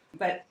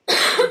 But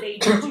they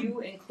do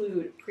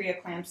include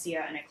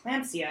preeclampsia and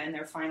eclampsia in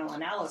their final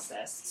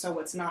analysis. So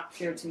what's not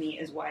clear to me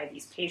is why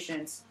these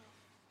patients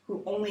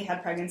who only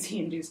had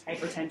pregnancy-induced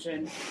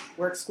hypertension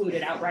were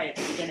excluded outright at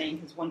the beginning,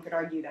 because one could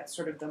argue that's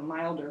sort of the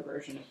milder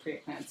version of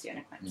preeclampsia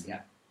and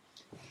eclampsia.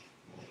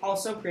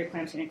 Also,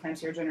 preeclampsia and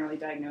eclampsia are generally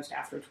diagnosed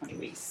after 20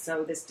 weeks.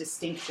 So this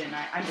distinction,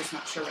 I'm just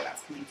not sure where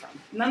that's coming from.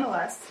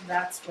 Nonetheless,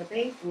 that's what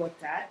they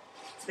looked at.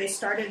 So they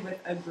started with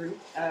a group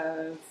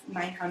of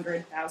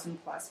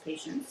 900,000 plus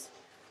patients,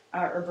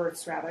 or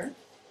births rather.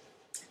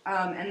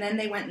 And then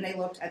they went and they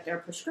looked at their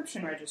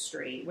prescription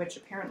registry, which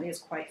apparently is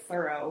quite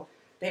thorough.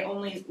 They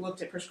only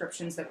looked at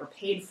prescriptions that were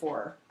paid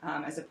for,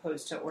 as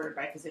opposed to ordered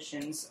by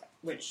physicians,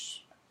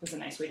 which was a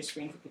nice way to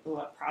screen for people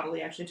who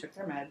probably actually took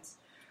their meds.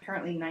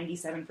 Apparently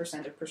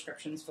 97% of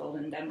prescriptions filled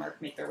in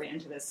Denmark make their way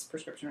into this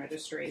prescription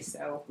registry,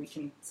 so we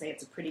can say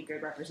it's a pretty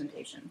good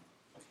representation.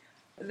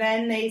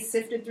 Then they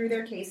sifted through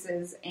their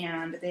cases,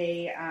 and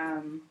they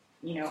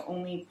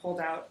only pulled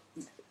out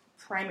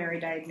primary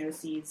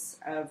diagnoses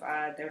of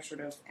their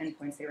sort of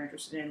endpoints they were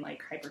interested in,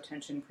 like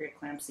hypertension,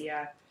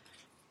 preeclampsia,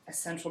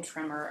 essential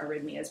tremor,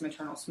 arrhythmias,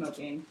 maternal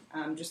smoking,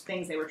 just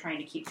things they were trying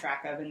to keep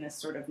track of in this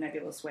sort of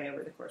nebulous way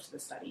over the course of the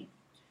study.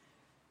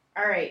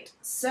 All right,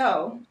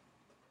 so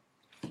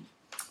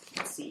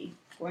let's see.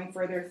 Going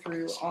further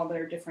through all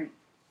their different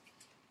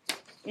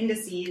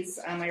indices,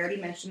 I already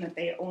mentioned that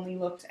they only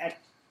looked at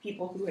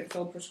people who had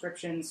filled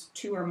prescriptions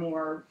 2 or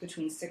more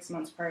between 6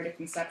 months prior to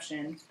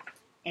conception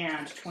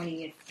and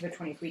the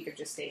 20th week of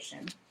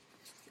gestation.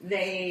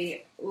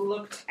 they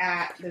looked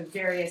at the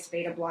various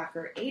beta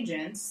blocker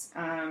agents.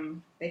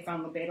 They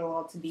found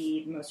labetalol to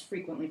be the most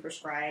frequently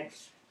prescribed.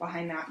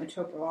 Behind that,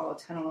 metoprolol,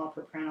 atenolol,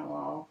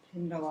 propranolol,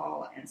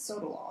 pindolol, and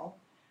sotalol.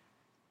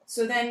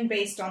 So then,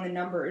 based on the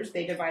numbers,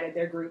 they divided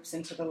their groups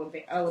into the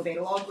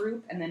labetalol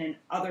group and then an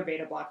other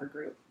beta blocker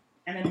group.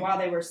 And then while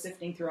they were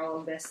sifting through all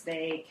of this,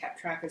 they kept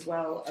track as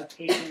well of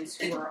patients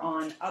who were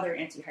on other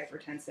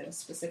antihypertensives,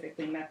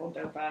 specifically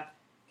methyl-dopa,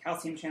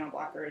 calcium channel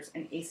blockers,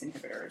 and ACE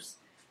inhibitors.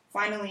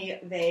 Finally,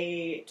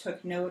 they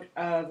took note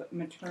of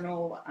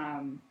maternal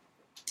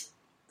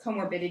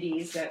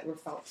comorbidities that were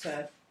felt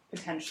to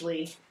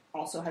potentially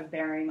also have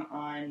bearing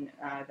on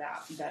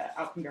the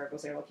outcome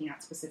variables they're looking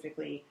at,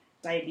 specifically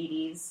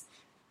diabetes,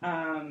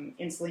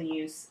 insulin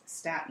use,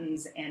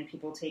 statins, and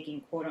people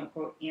taking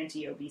quote-unquote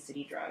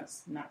anti-obesity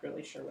drugs. I'm not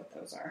really sure what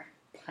those are,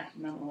 but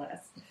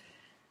nonetheless.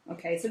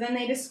 Okay, so then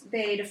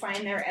they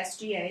define their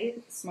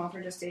SGA, small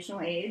for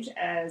gestational age,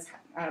 as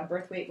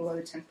birth weight below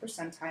the 10th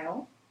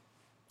percentile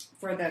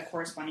for the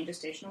corresponding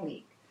gestational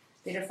week.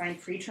 They define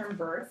preterm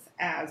birth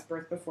as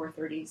birth before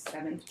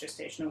 37th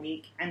gestational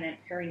week, and then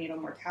perinatal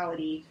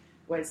mortality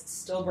was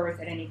stillbirth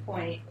at any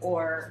point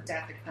or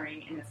death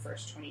occurring in the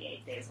first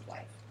 28 days of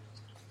life.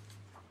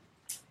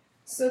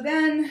 So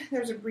then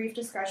there's a brief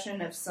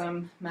discussion of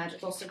some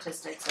magical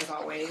statistics, as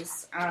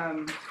always.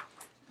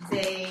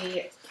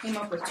 They came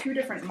up with two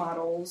different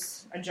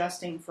models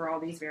adjusting for all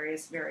these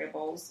various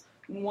variables.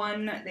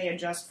 One, they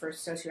adjust for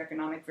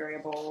socioeconomic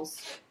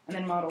variables, and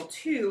then model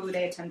two,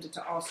 they attempted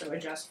to also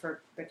adjust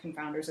for the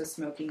confounders of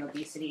smoking,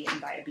 obesity,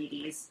 and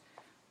diabetes.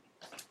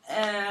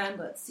 And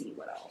let's see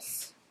what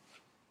else.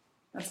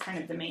 That's kind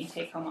of the main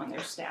take-home on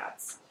their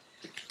stats.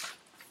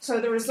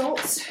 So the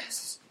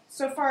results,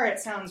 so far it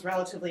sounds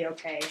relatively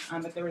okay,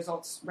 but the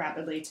results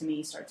rapidly, to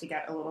me, start to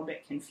get a little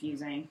bit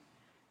confusing,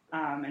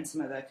 and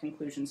some of the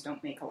conclusions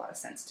don't make a lot of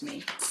sense to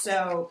me.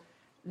 So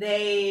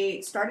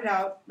they started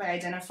out by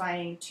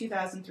identifying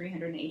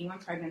 2,381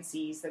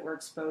 pregnancies that were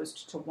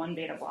exposed to one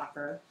beta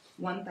blocker,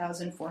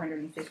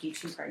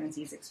 1,452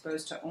 pregnancies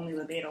exposed to only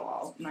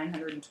labetalol,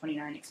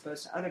 929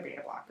 exposed to other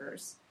beta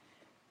blockers,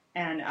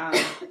 and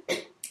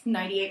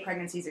 98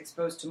 pregnancies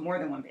exposed to more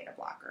than one beta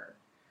blocker.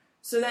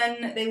 So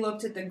then they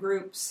looked at the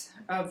groups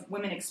of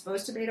women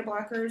exposed to beta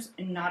blockers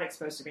and not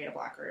exposed to beta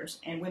blockers,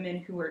 and women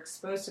who were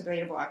exposed to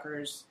beta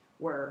blockers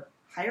were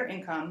higher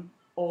income,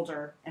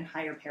 older, and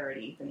higher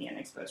parity than the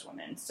unexposed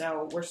women.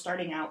 So we're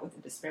starting out with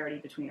a disparity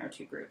between our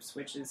two groups,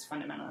 which is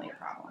fundamentally a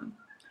problem.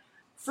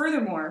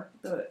 Furthermore,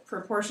 the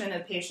proportion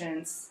of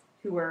patients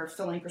who were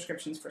filling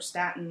prescriptions for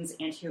statins,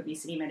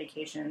 anti-obesity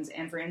medications,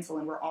 and for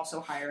insulin were also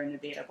higher in the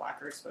beta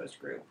blocker exposed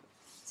group.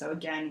 So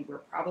again, we're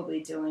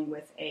probably dealing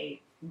with a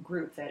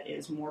group that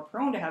is more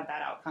prone to have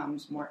bad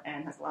outcomes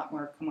and has a lot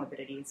more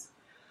comorbidities.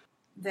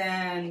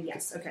 Then,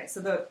 yes, okay,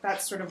 so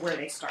that's sort of where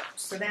they start.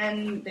 So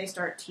then they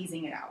start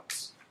teasing it out.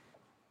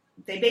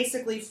 They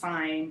basically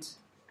find,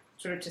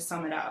 sort of to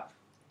sum it up,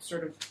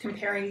 sort of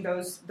comparing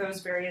those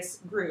various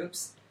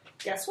groups,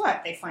 guess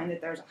what? They find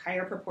that there's a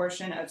higher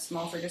proportion of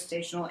small for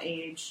gestational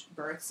age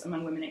births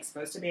among women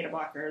exposed to beta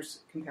blockers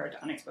compared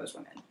to unexposed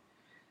women.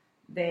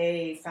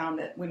 They found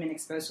that women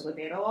exposed to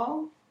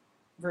labetalol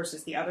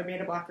versus the other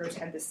beta blockers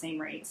had the same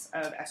rates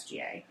of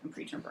SGA and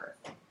preterm birth.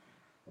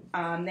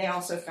 They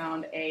also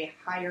found a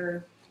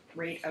higher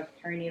rate of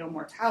perinatal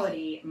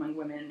mortality among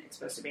women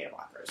exposed to beta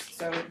blockers.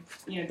 So,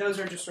 those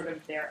are just sort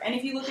of there. And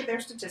if you look at their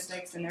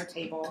statistics in their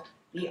table,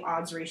 the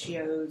odds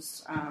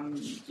ratios,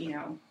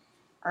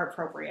 are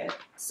appropriate.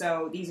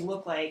 So these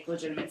look like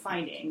legitimate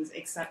findings,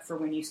 except for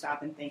when you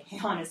stop and think, hey,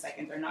 on a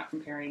second, they're not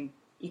comparing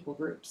equal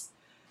groups,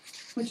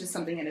 which is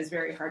something that is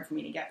very hard for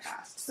me to get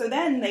past. So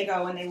then they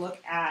go and they look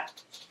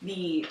at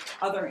the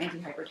other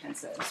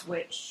antihypertensives,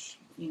 which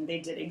they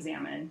did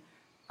examine.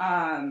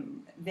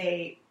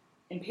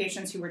 In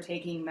patients who were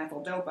taking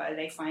methyl-dopa,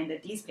 they find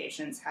that these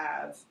patients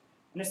have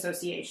an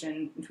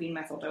association between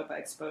methyl-dopa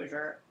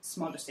exposure,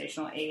 small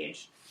gestational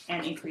age,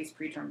 and increased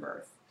preterm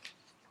birth.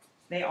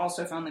 They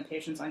also found that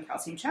patients on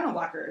calcium channel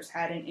blockers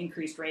had an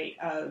increased rate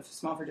of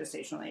small for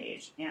gestational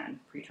age and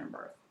preterm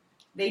birth.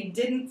 They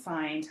didn't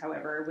find,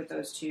 however, with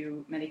those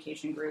two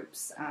medication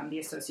groups, the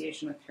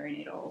association with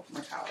perinatal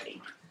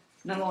mortality.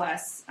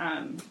 Nonetheless,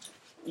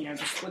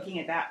 just looking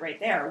at that right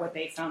there, what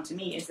they found to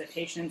me is that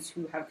patients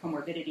who have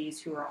comorbidities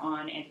who are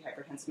on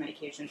antihypertensive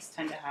medications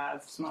tend to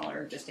have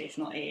smaller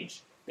gestational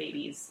age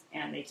babies,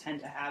 and they tend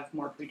to have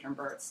more preterm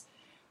births.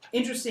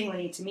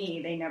 Interestingly, to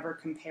me, they never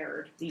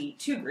compared the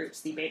two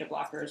groups, the beta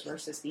blockers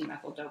versus the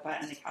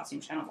methyl-dopa and the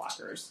calcium channel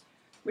blockers,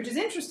 which is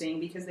interesting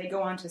because they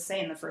go on to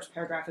say in the first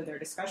paragraph of their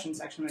discussion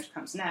section, which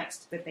comes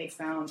next, that they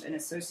found an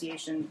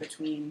association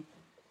between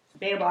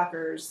beta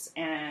blockers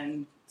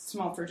and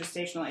small for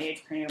gestational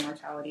age, perinatal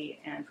mortality,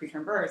 and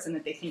preterm births, and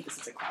that they think this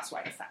is a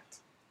class-wide effect,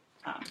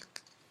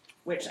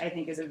 which I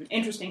think is an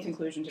interesting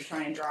conclusion to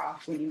try and draw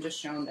when you've just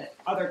shown that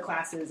other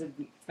classes of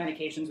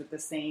medications with the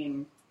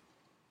same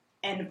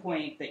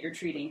endpoint that you're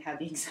treating have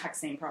the exact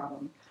same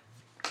problem.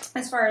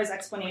 as far as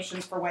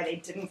explanations for why they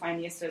didn't find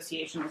the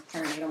association with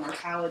perinatal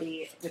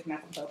mortality with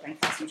methyldopa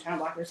and calcium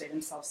channel blockers, they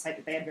themselves cite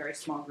that they had very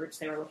small groups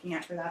they were looking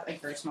at for that,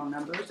 like very small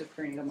numbers of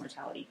perinatal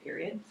mortality,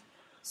 period.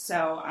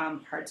 So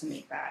hard to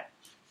make that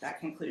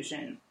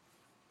conclusion.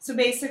 So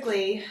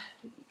basically,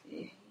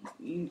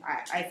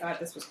 I thought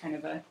this was kind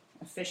of a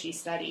fishy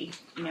study.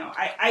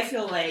 I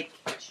feel like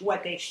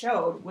what they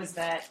showed was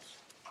that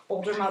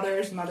older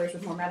mothers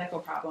with more medical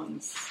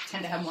problems,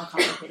 tend to have more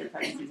complicated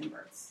pregnancies and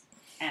births.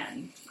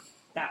 And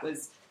that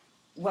was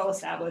well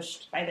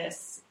established by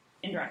this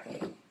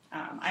indirectly.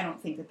 I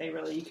don't think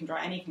that you can draw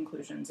any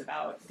conclusions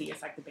about the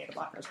effect that beta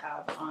blockers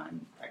have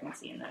on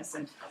pregnancy in this.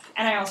 And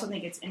I also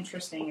think it's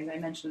interesting, as I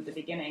mentioned at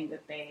the beginning,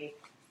 that they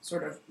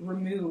sort of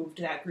removed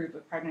that group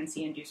of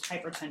pregnancy-induced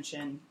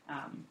hypertension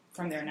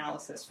from their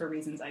analysis for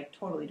reasons I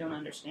totally don't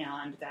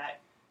understand, that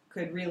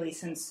could really,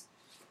 since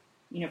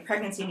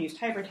pregnancy-induced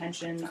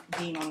hypertension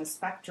being on the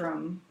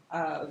spectrum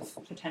of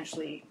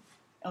potentially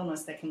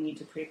illness that can lead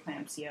to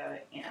preeclampsia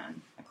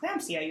and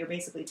eclampsia, you're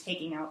basically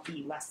taking out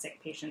the less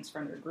sick patients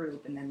from your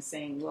group and then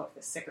saying, look,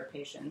 the sicker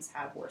patients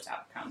have worse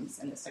outcomes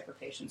and the sicker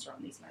patients are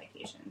on these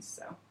medications.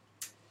 So,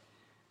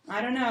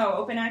 I don't know,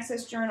 Open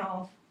Access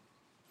Journal.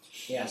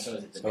 Yeah, so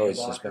is it the beta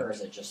blocker or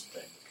is it just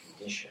the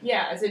condition?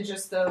 Yeah, is it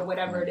just the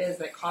whatever it is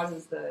that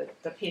causes the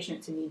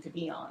patient to need to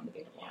be on the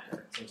beta blocker? Yeah,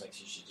 it seems like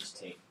you should just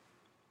take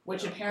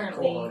which a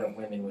apparently cohort of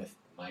women with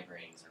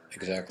migraines or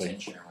Exactly.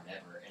 hypertension or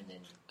whatever, and then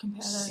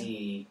Compare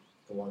see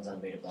the ones on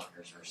beta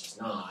blockers versus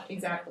not.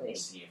 Exactly. And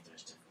see if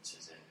there's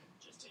differences in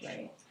gestation.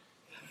 Right.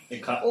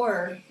 It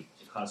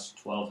costs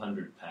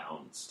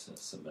 £1,200 to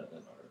submit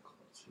an article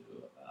to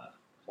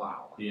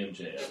Wow.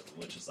 BMJ,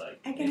 which is like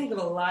I can think of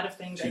a lot of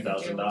things.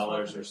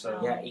 $2,000 or so.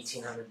 Yeah,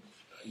 $1,800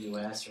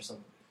 US or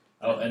something.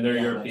 Oh, and they're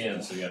Yeah, European,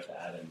 that's so you have to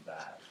add in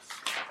VAT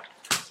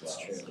as well, That's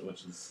true. so,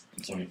 which is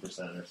 20%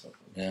 or something.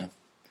 Yeah.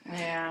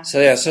 Yeah. So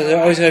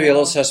they're always going to be a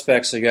little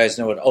suspect. So you guys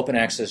know what open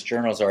access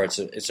journals are.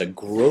 It's a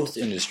growth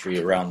industry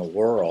around the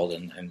world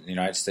and the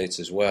United States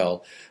as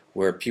well,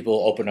 where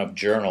people open up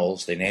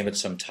journals. They name it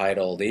some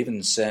title. They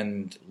even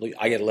send.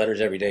 I get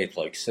letters every day to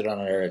like sit on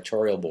an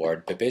editorial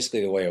board. But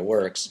basically, the way it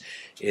works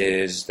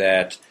is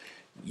that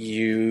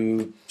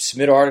you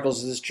submit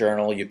articles to this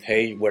journal. You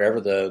pay whatever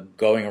the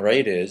going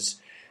rate is.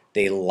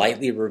 They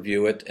lightly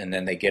review it, and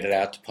then they get it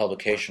out to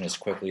publication as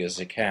quickly as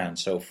they can.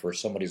 So for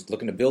somebody who's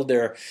looking to build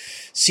their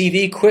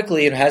CV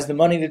quickly and has the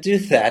money to do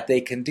that,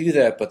 they can do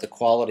that, but the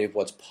quality of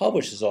what's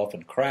published is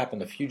often crap.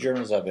 And the few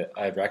journals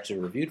I've actually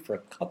reviewed for a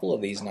couple of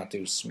these, not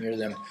to smear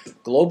them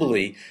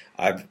globally,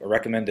 I've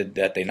recommended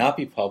that they not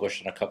be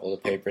published in a couple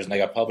of the papers, and they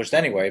got published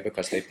anyway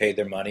because they paid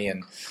their money,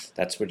 and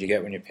that's what you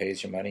get when you pay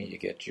your money. You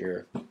get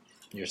your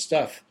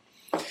stuff.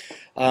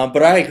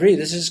 But I agree.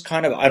 This is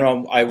kind of,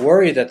 I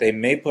worry that they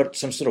may put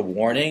some sort of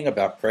warning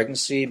about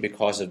pregnancy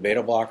because of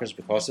beta blockers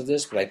because of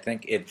this, but I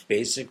think it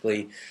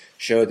basically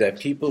showed that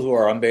people who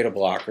are on beta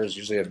blockers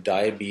usually have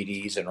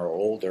diabetes and are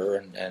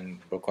older, and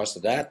because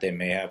of that, they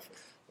may have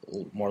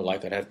more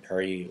likely to have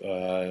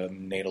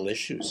perinatal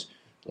issues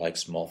like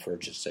small for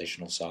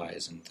gestational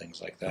size and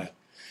things like that.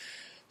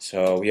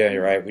 So, yeah,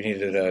 you're right. We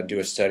needed to do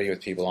a study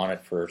with people on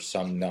it for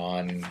some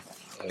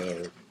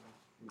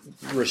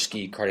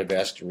risky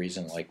cardiovascular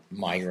reason like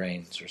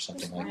migraines or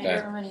something like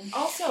that.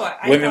 Also,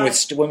 Women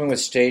with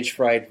stage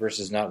fright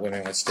versus not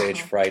women with stage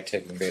fright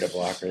taking beta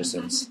blockers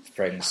and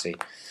pregnancy.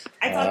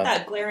 I thought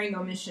that glaring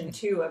omission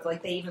too of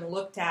like they even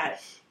looked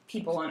at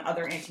people on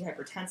other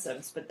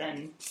antihypertensives, but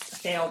then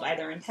failed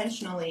either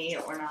intentionally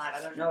or not. I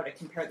don't know, to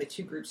compare the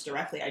two groups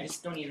directly. I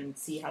just don't even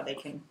see how they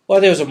can. Well,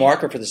 there was a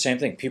marker for the same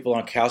thing. People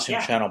on calcium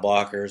Yeah. channel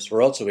blockers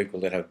were also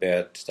equal to have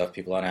bad stuff.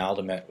 People on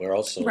Aldimet were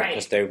also, Right.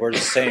 because they were the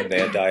same.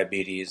 They had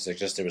diabetes. It's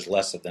just there was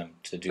less of them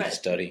to do the But-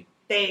 study.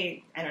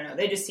 I don't know,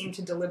 they just seem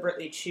to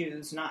deliberately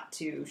choose not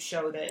to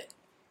show that,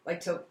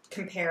 like to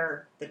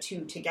compare the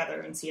two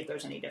together and see if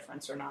there's any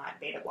difference or not,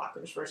 beta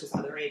blockers versus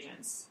other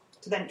agents,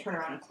 to then turn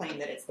around and claim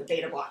that it's the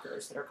beta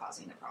blockers that are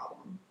causing the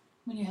problem.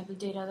 When you have the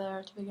data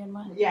there to begin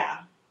with. Yeah,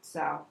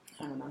 so,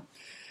 I don't know.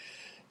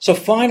 So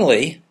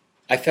finally,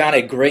 I found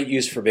a great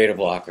use for beta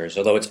blockers.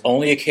 Although it's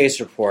only a case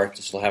report,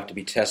 this will have to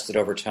be tested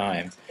over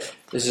time.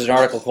 This is an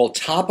article called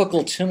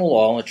Topical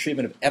Timolol in the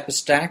Treatment of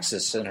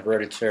Epistaxis and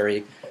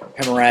Hereditary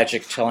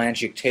Hemorrhagic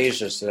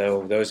Telangiectasia.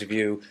 So those of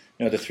you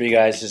know the three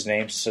guys'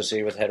 names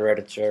associated with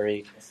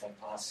hereditary. It's like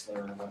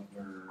Osler,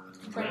 Webber.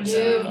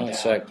 Randu. Oh,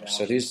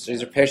 so these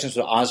are patients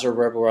with Osler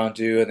Weber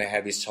Randu, and they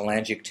have these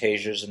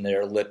telangiectasias in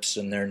their lips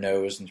and their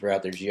nose and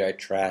throughout their GI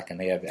tract, and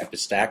they have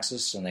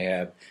epistaxis and they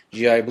have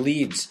GI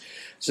bleeds.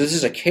 So this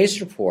is a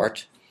case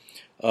report,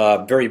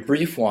 very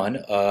brief one,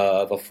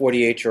 of a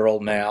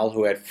 48-year-old male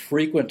who had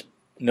frequent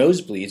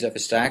nosebleeds,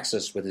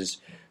 epistaxis, with his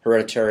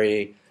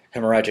hereditary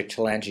hemorrhagic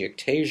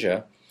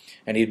telangiectasia,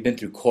 and he'd been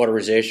through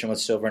cauterization with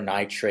silver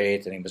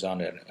nitrate, and he was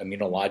on an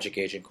immunologic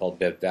agent called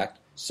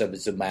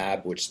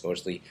bevacizumab, which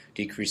supposedly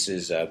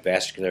decreases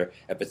vascular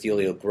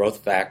epithelial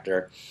growth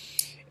factor.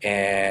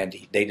 And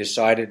they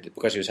decided,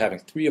 because he was having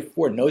 3 or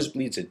 4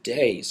 nosebleeds a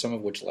day, some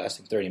of which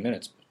lasting 30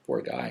 minutes,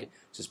 poor guy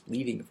just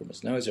bleeding from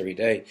his nose every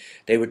day,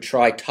 they would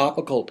try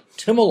topical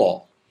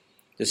timolol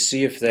to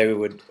see if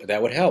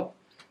that would help.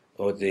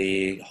 Or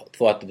they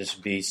thought that this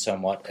would be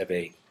somewhat of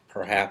a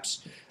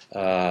perhaps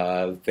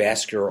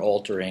vascular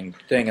altering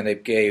thing, and they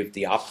gave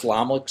the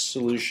ophthalmic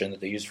solution that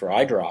they use for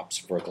eye drops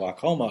for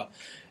glaucoma,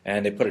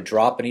 and they put a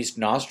drop in each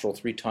nostril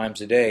 3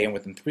 times a day, and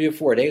within 3 or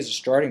 4 days of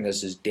starting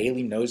this, his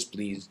daily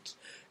nosebleeds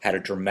had a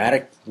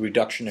dramatic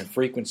reduction in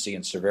frequency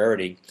and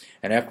severity,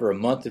 and after a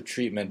month of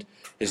treatment,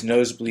 his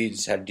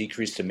nosebleeds had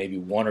decreased to maybe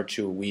 1 or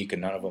 2 a week,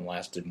 and none of them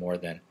lasted more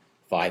than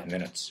 5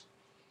 minutes.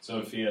 So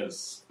if he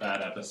has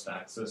bad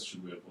epistaxis,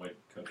 should we avoid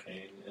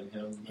cocaine in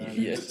him? Then?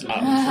 Yes.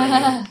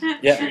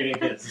 Yeah. Treating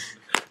his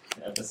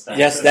epistaxis.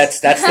 Yes, that's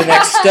the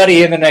next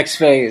study in the next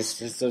phase.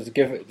 So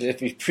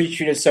if you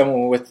pre-treated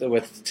someone with I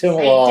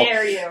timolol,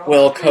 dare you.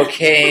 will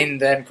cocaine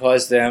then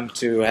cause them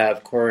to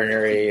have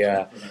coronary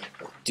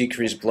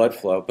decreased blood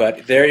flow?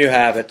 But there you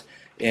have it,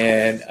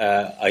 in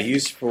a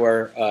use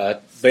for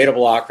beta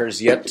blockers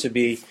yet to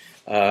be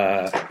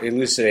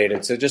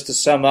elucidated. So just to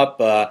sum up,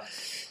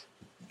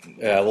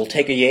 we'll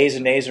take a yays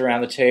and nays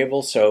around the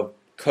table. So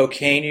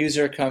cocaine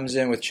user comes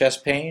in with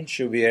chest pain.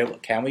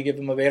 Can we give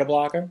them a beta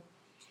blocker?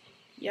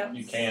 Yep.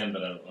 You can,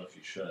 but I don't know if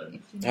you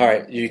should. All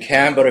right, you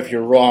can, but if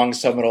you're wrong,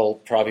 someone will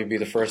probably be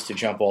the first to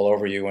jump all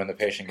over you when the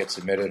patient gets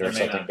admitted There or may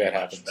something not be bad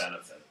much happens.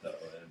 benefit, though.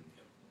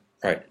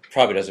 Right,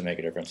 probably doesn't make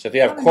a difference. If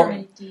you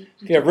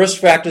have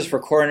risk factors for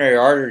coronary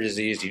artery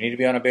disease, do you need to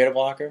be on a beta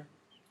blocker?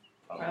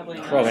 Probably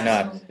not. Probably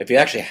not. If you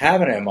actually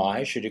have an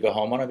MI, should you go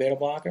home on a beta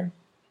blocker?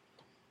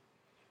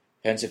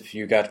 Depends if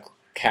you got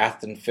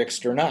cathed and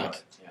fixed or not.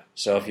 Right, yeah.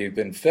 So if you've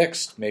been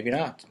fixed, maybe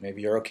not.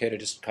 Maybe you're okay to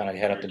just kind of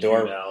head out If the you're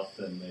door. tuned out,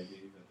 then maybe.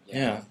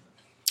 Yeah.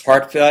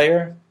 Heart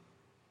failure,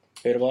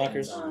 beta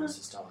blockers. Depends on the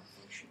systolic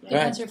function.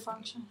 Depends your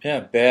function. Yeah,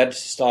 bad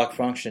systolic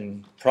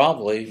function,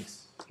 probably.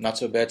 Not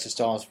so bad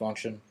systolic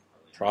function,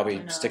 probably Probably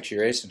not. stick to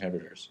your ACE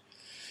inhibitors.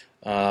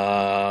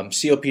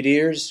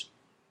 COPDers,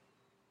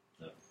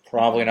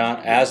 probably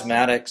not.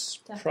 Asthmatics,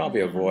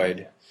 probably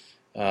avoid.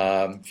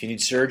 If you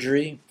need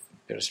surgery, you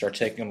got to start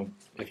taking them.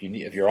 If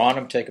you're on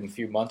them, take them a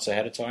few months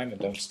ahead of time and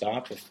don't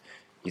stop. If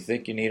you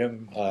think you need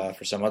them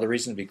for some other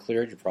reason to be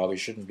cleared, you probably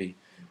shouldn't be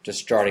just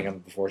starting them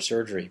before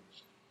surgery.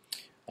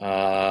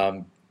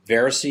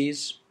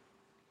 Varices,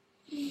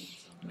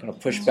 going to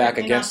push back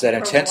Certainly against not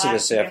that to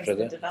intensivist prophylax after against that.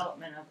 the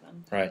development of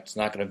them. Right, it's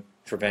not going to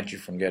prevent you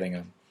from getting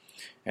them.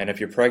 And if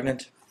you're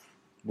pregnant,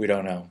 we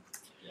don't know.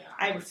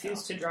 I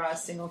refuse to draw a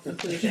single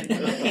conclusion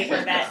from the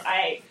paper that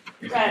I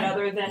read,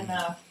 other than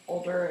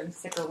older and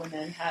sicker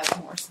women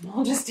have more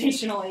small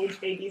gestational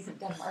age babies in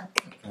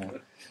Denmark.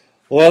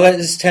 Well,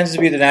 this tends to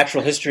be the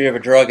natural history of a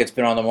drug. It's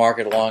been on the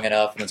market long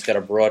enough, and it's got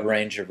a broad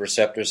range of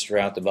receptors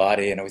throughout the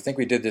body. And we think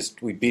we did this,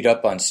 we beat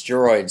up on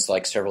steroids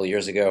like several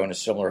years ago in a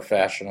similar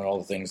fashion and all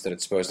the things that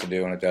it's supposed to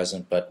do, and it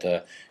doesn't. But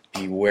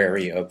be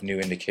wary of new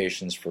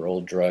indications for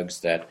old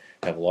drugs that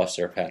have lost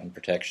their patent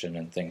protection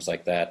and things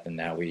like that. And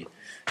now we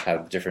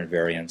have different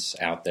variants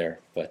out there.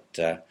 But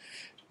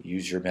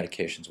use your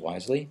medications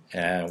wisely,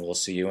 and we'll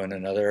see you in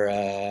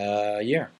another year.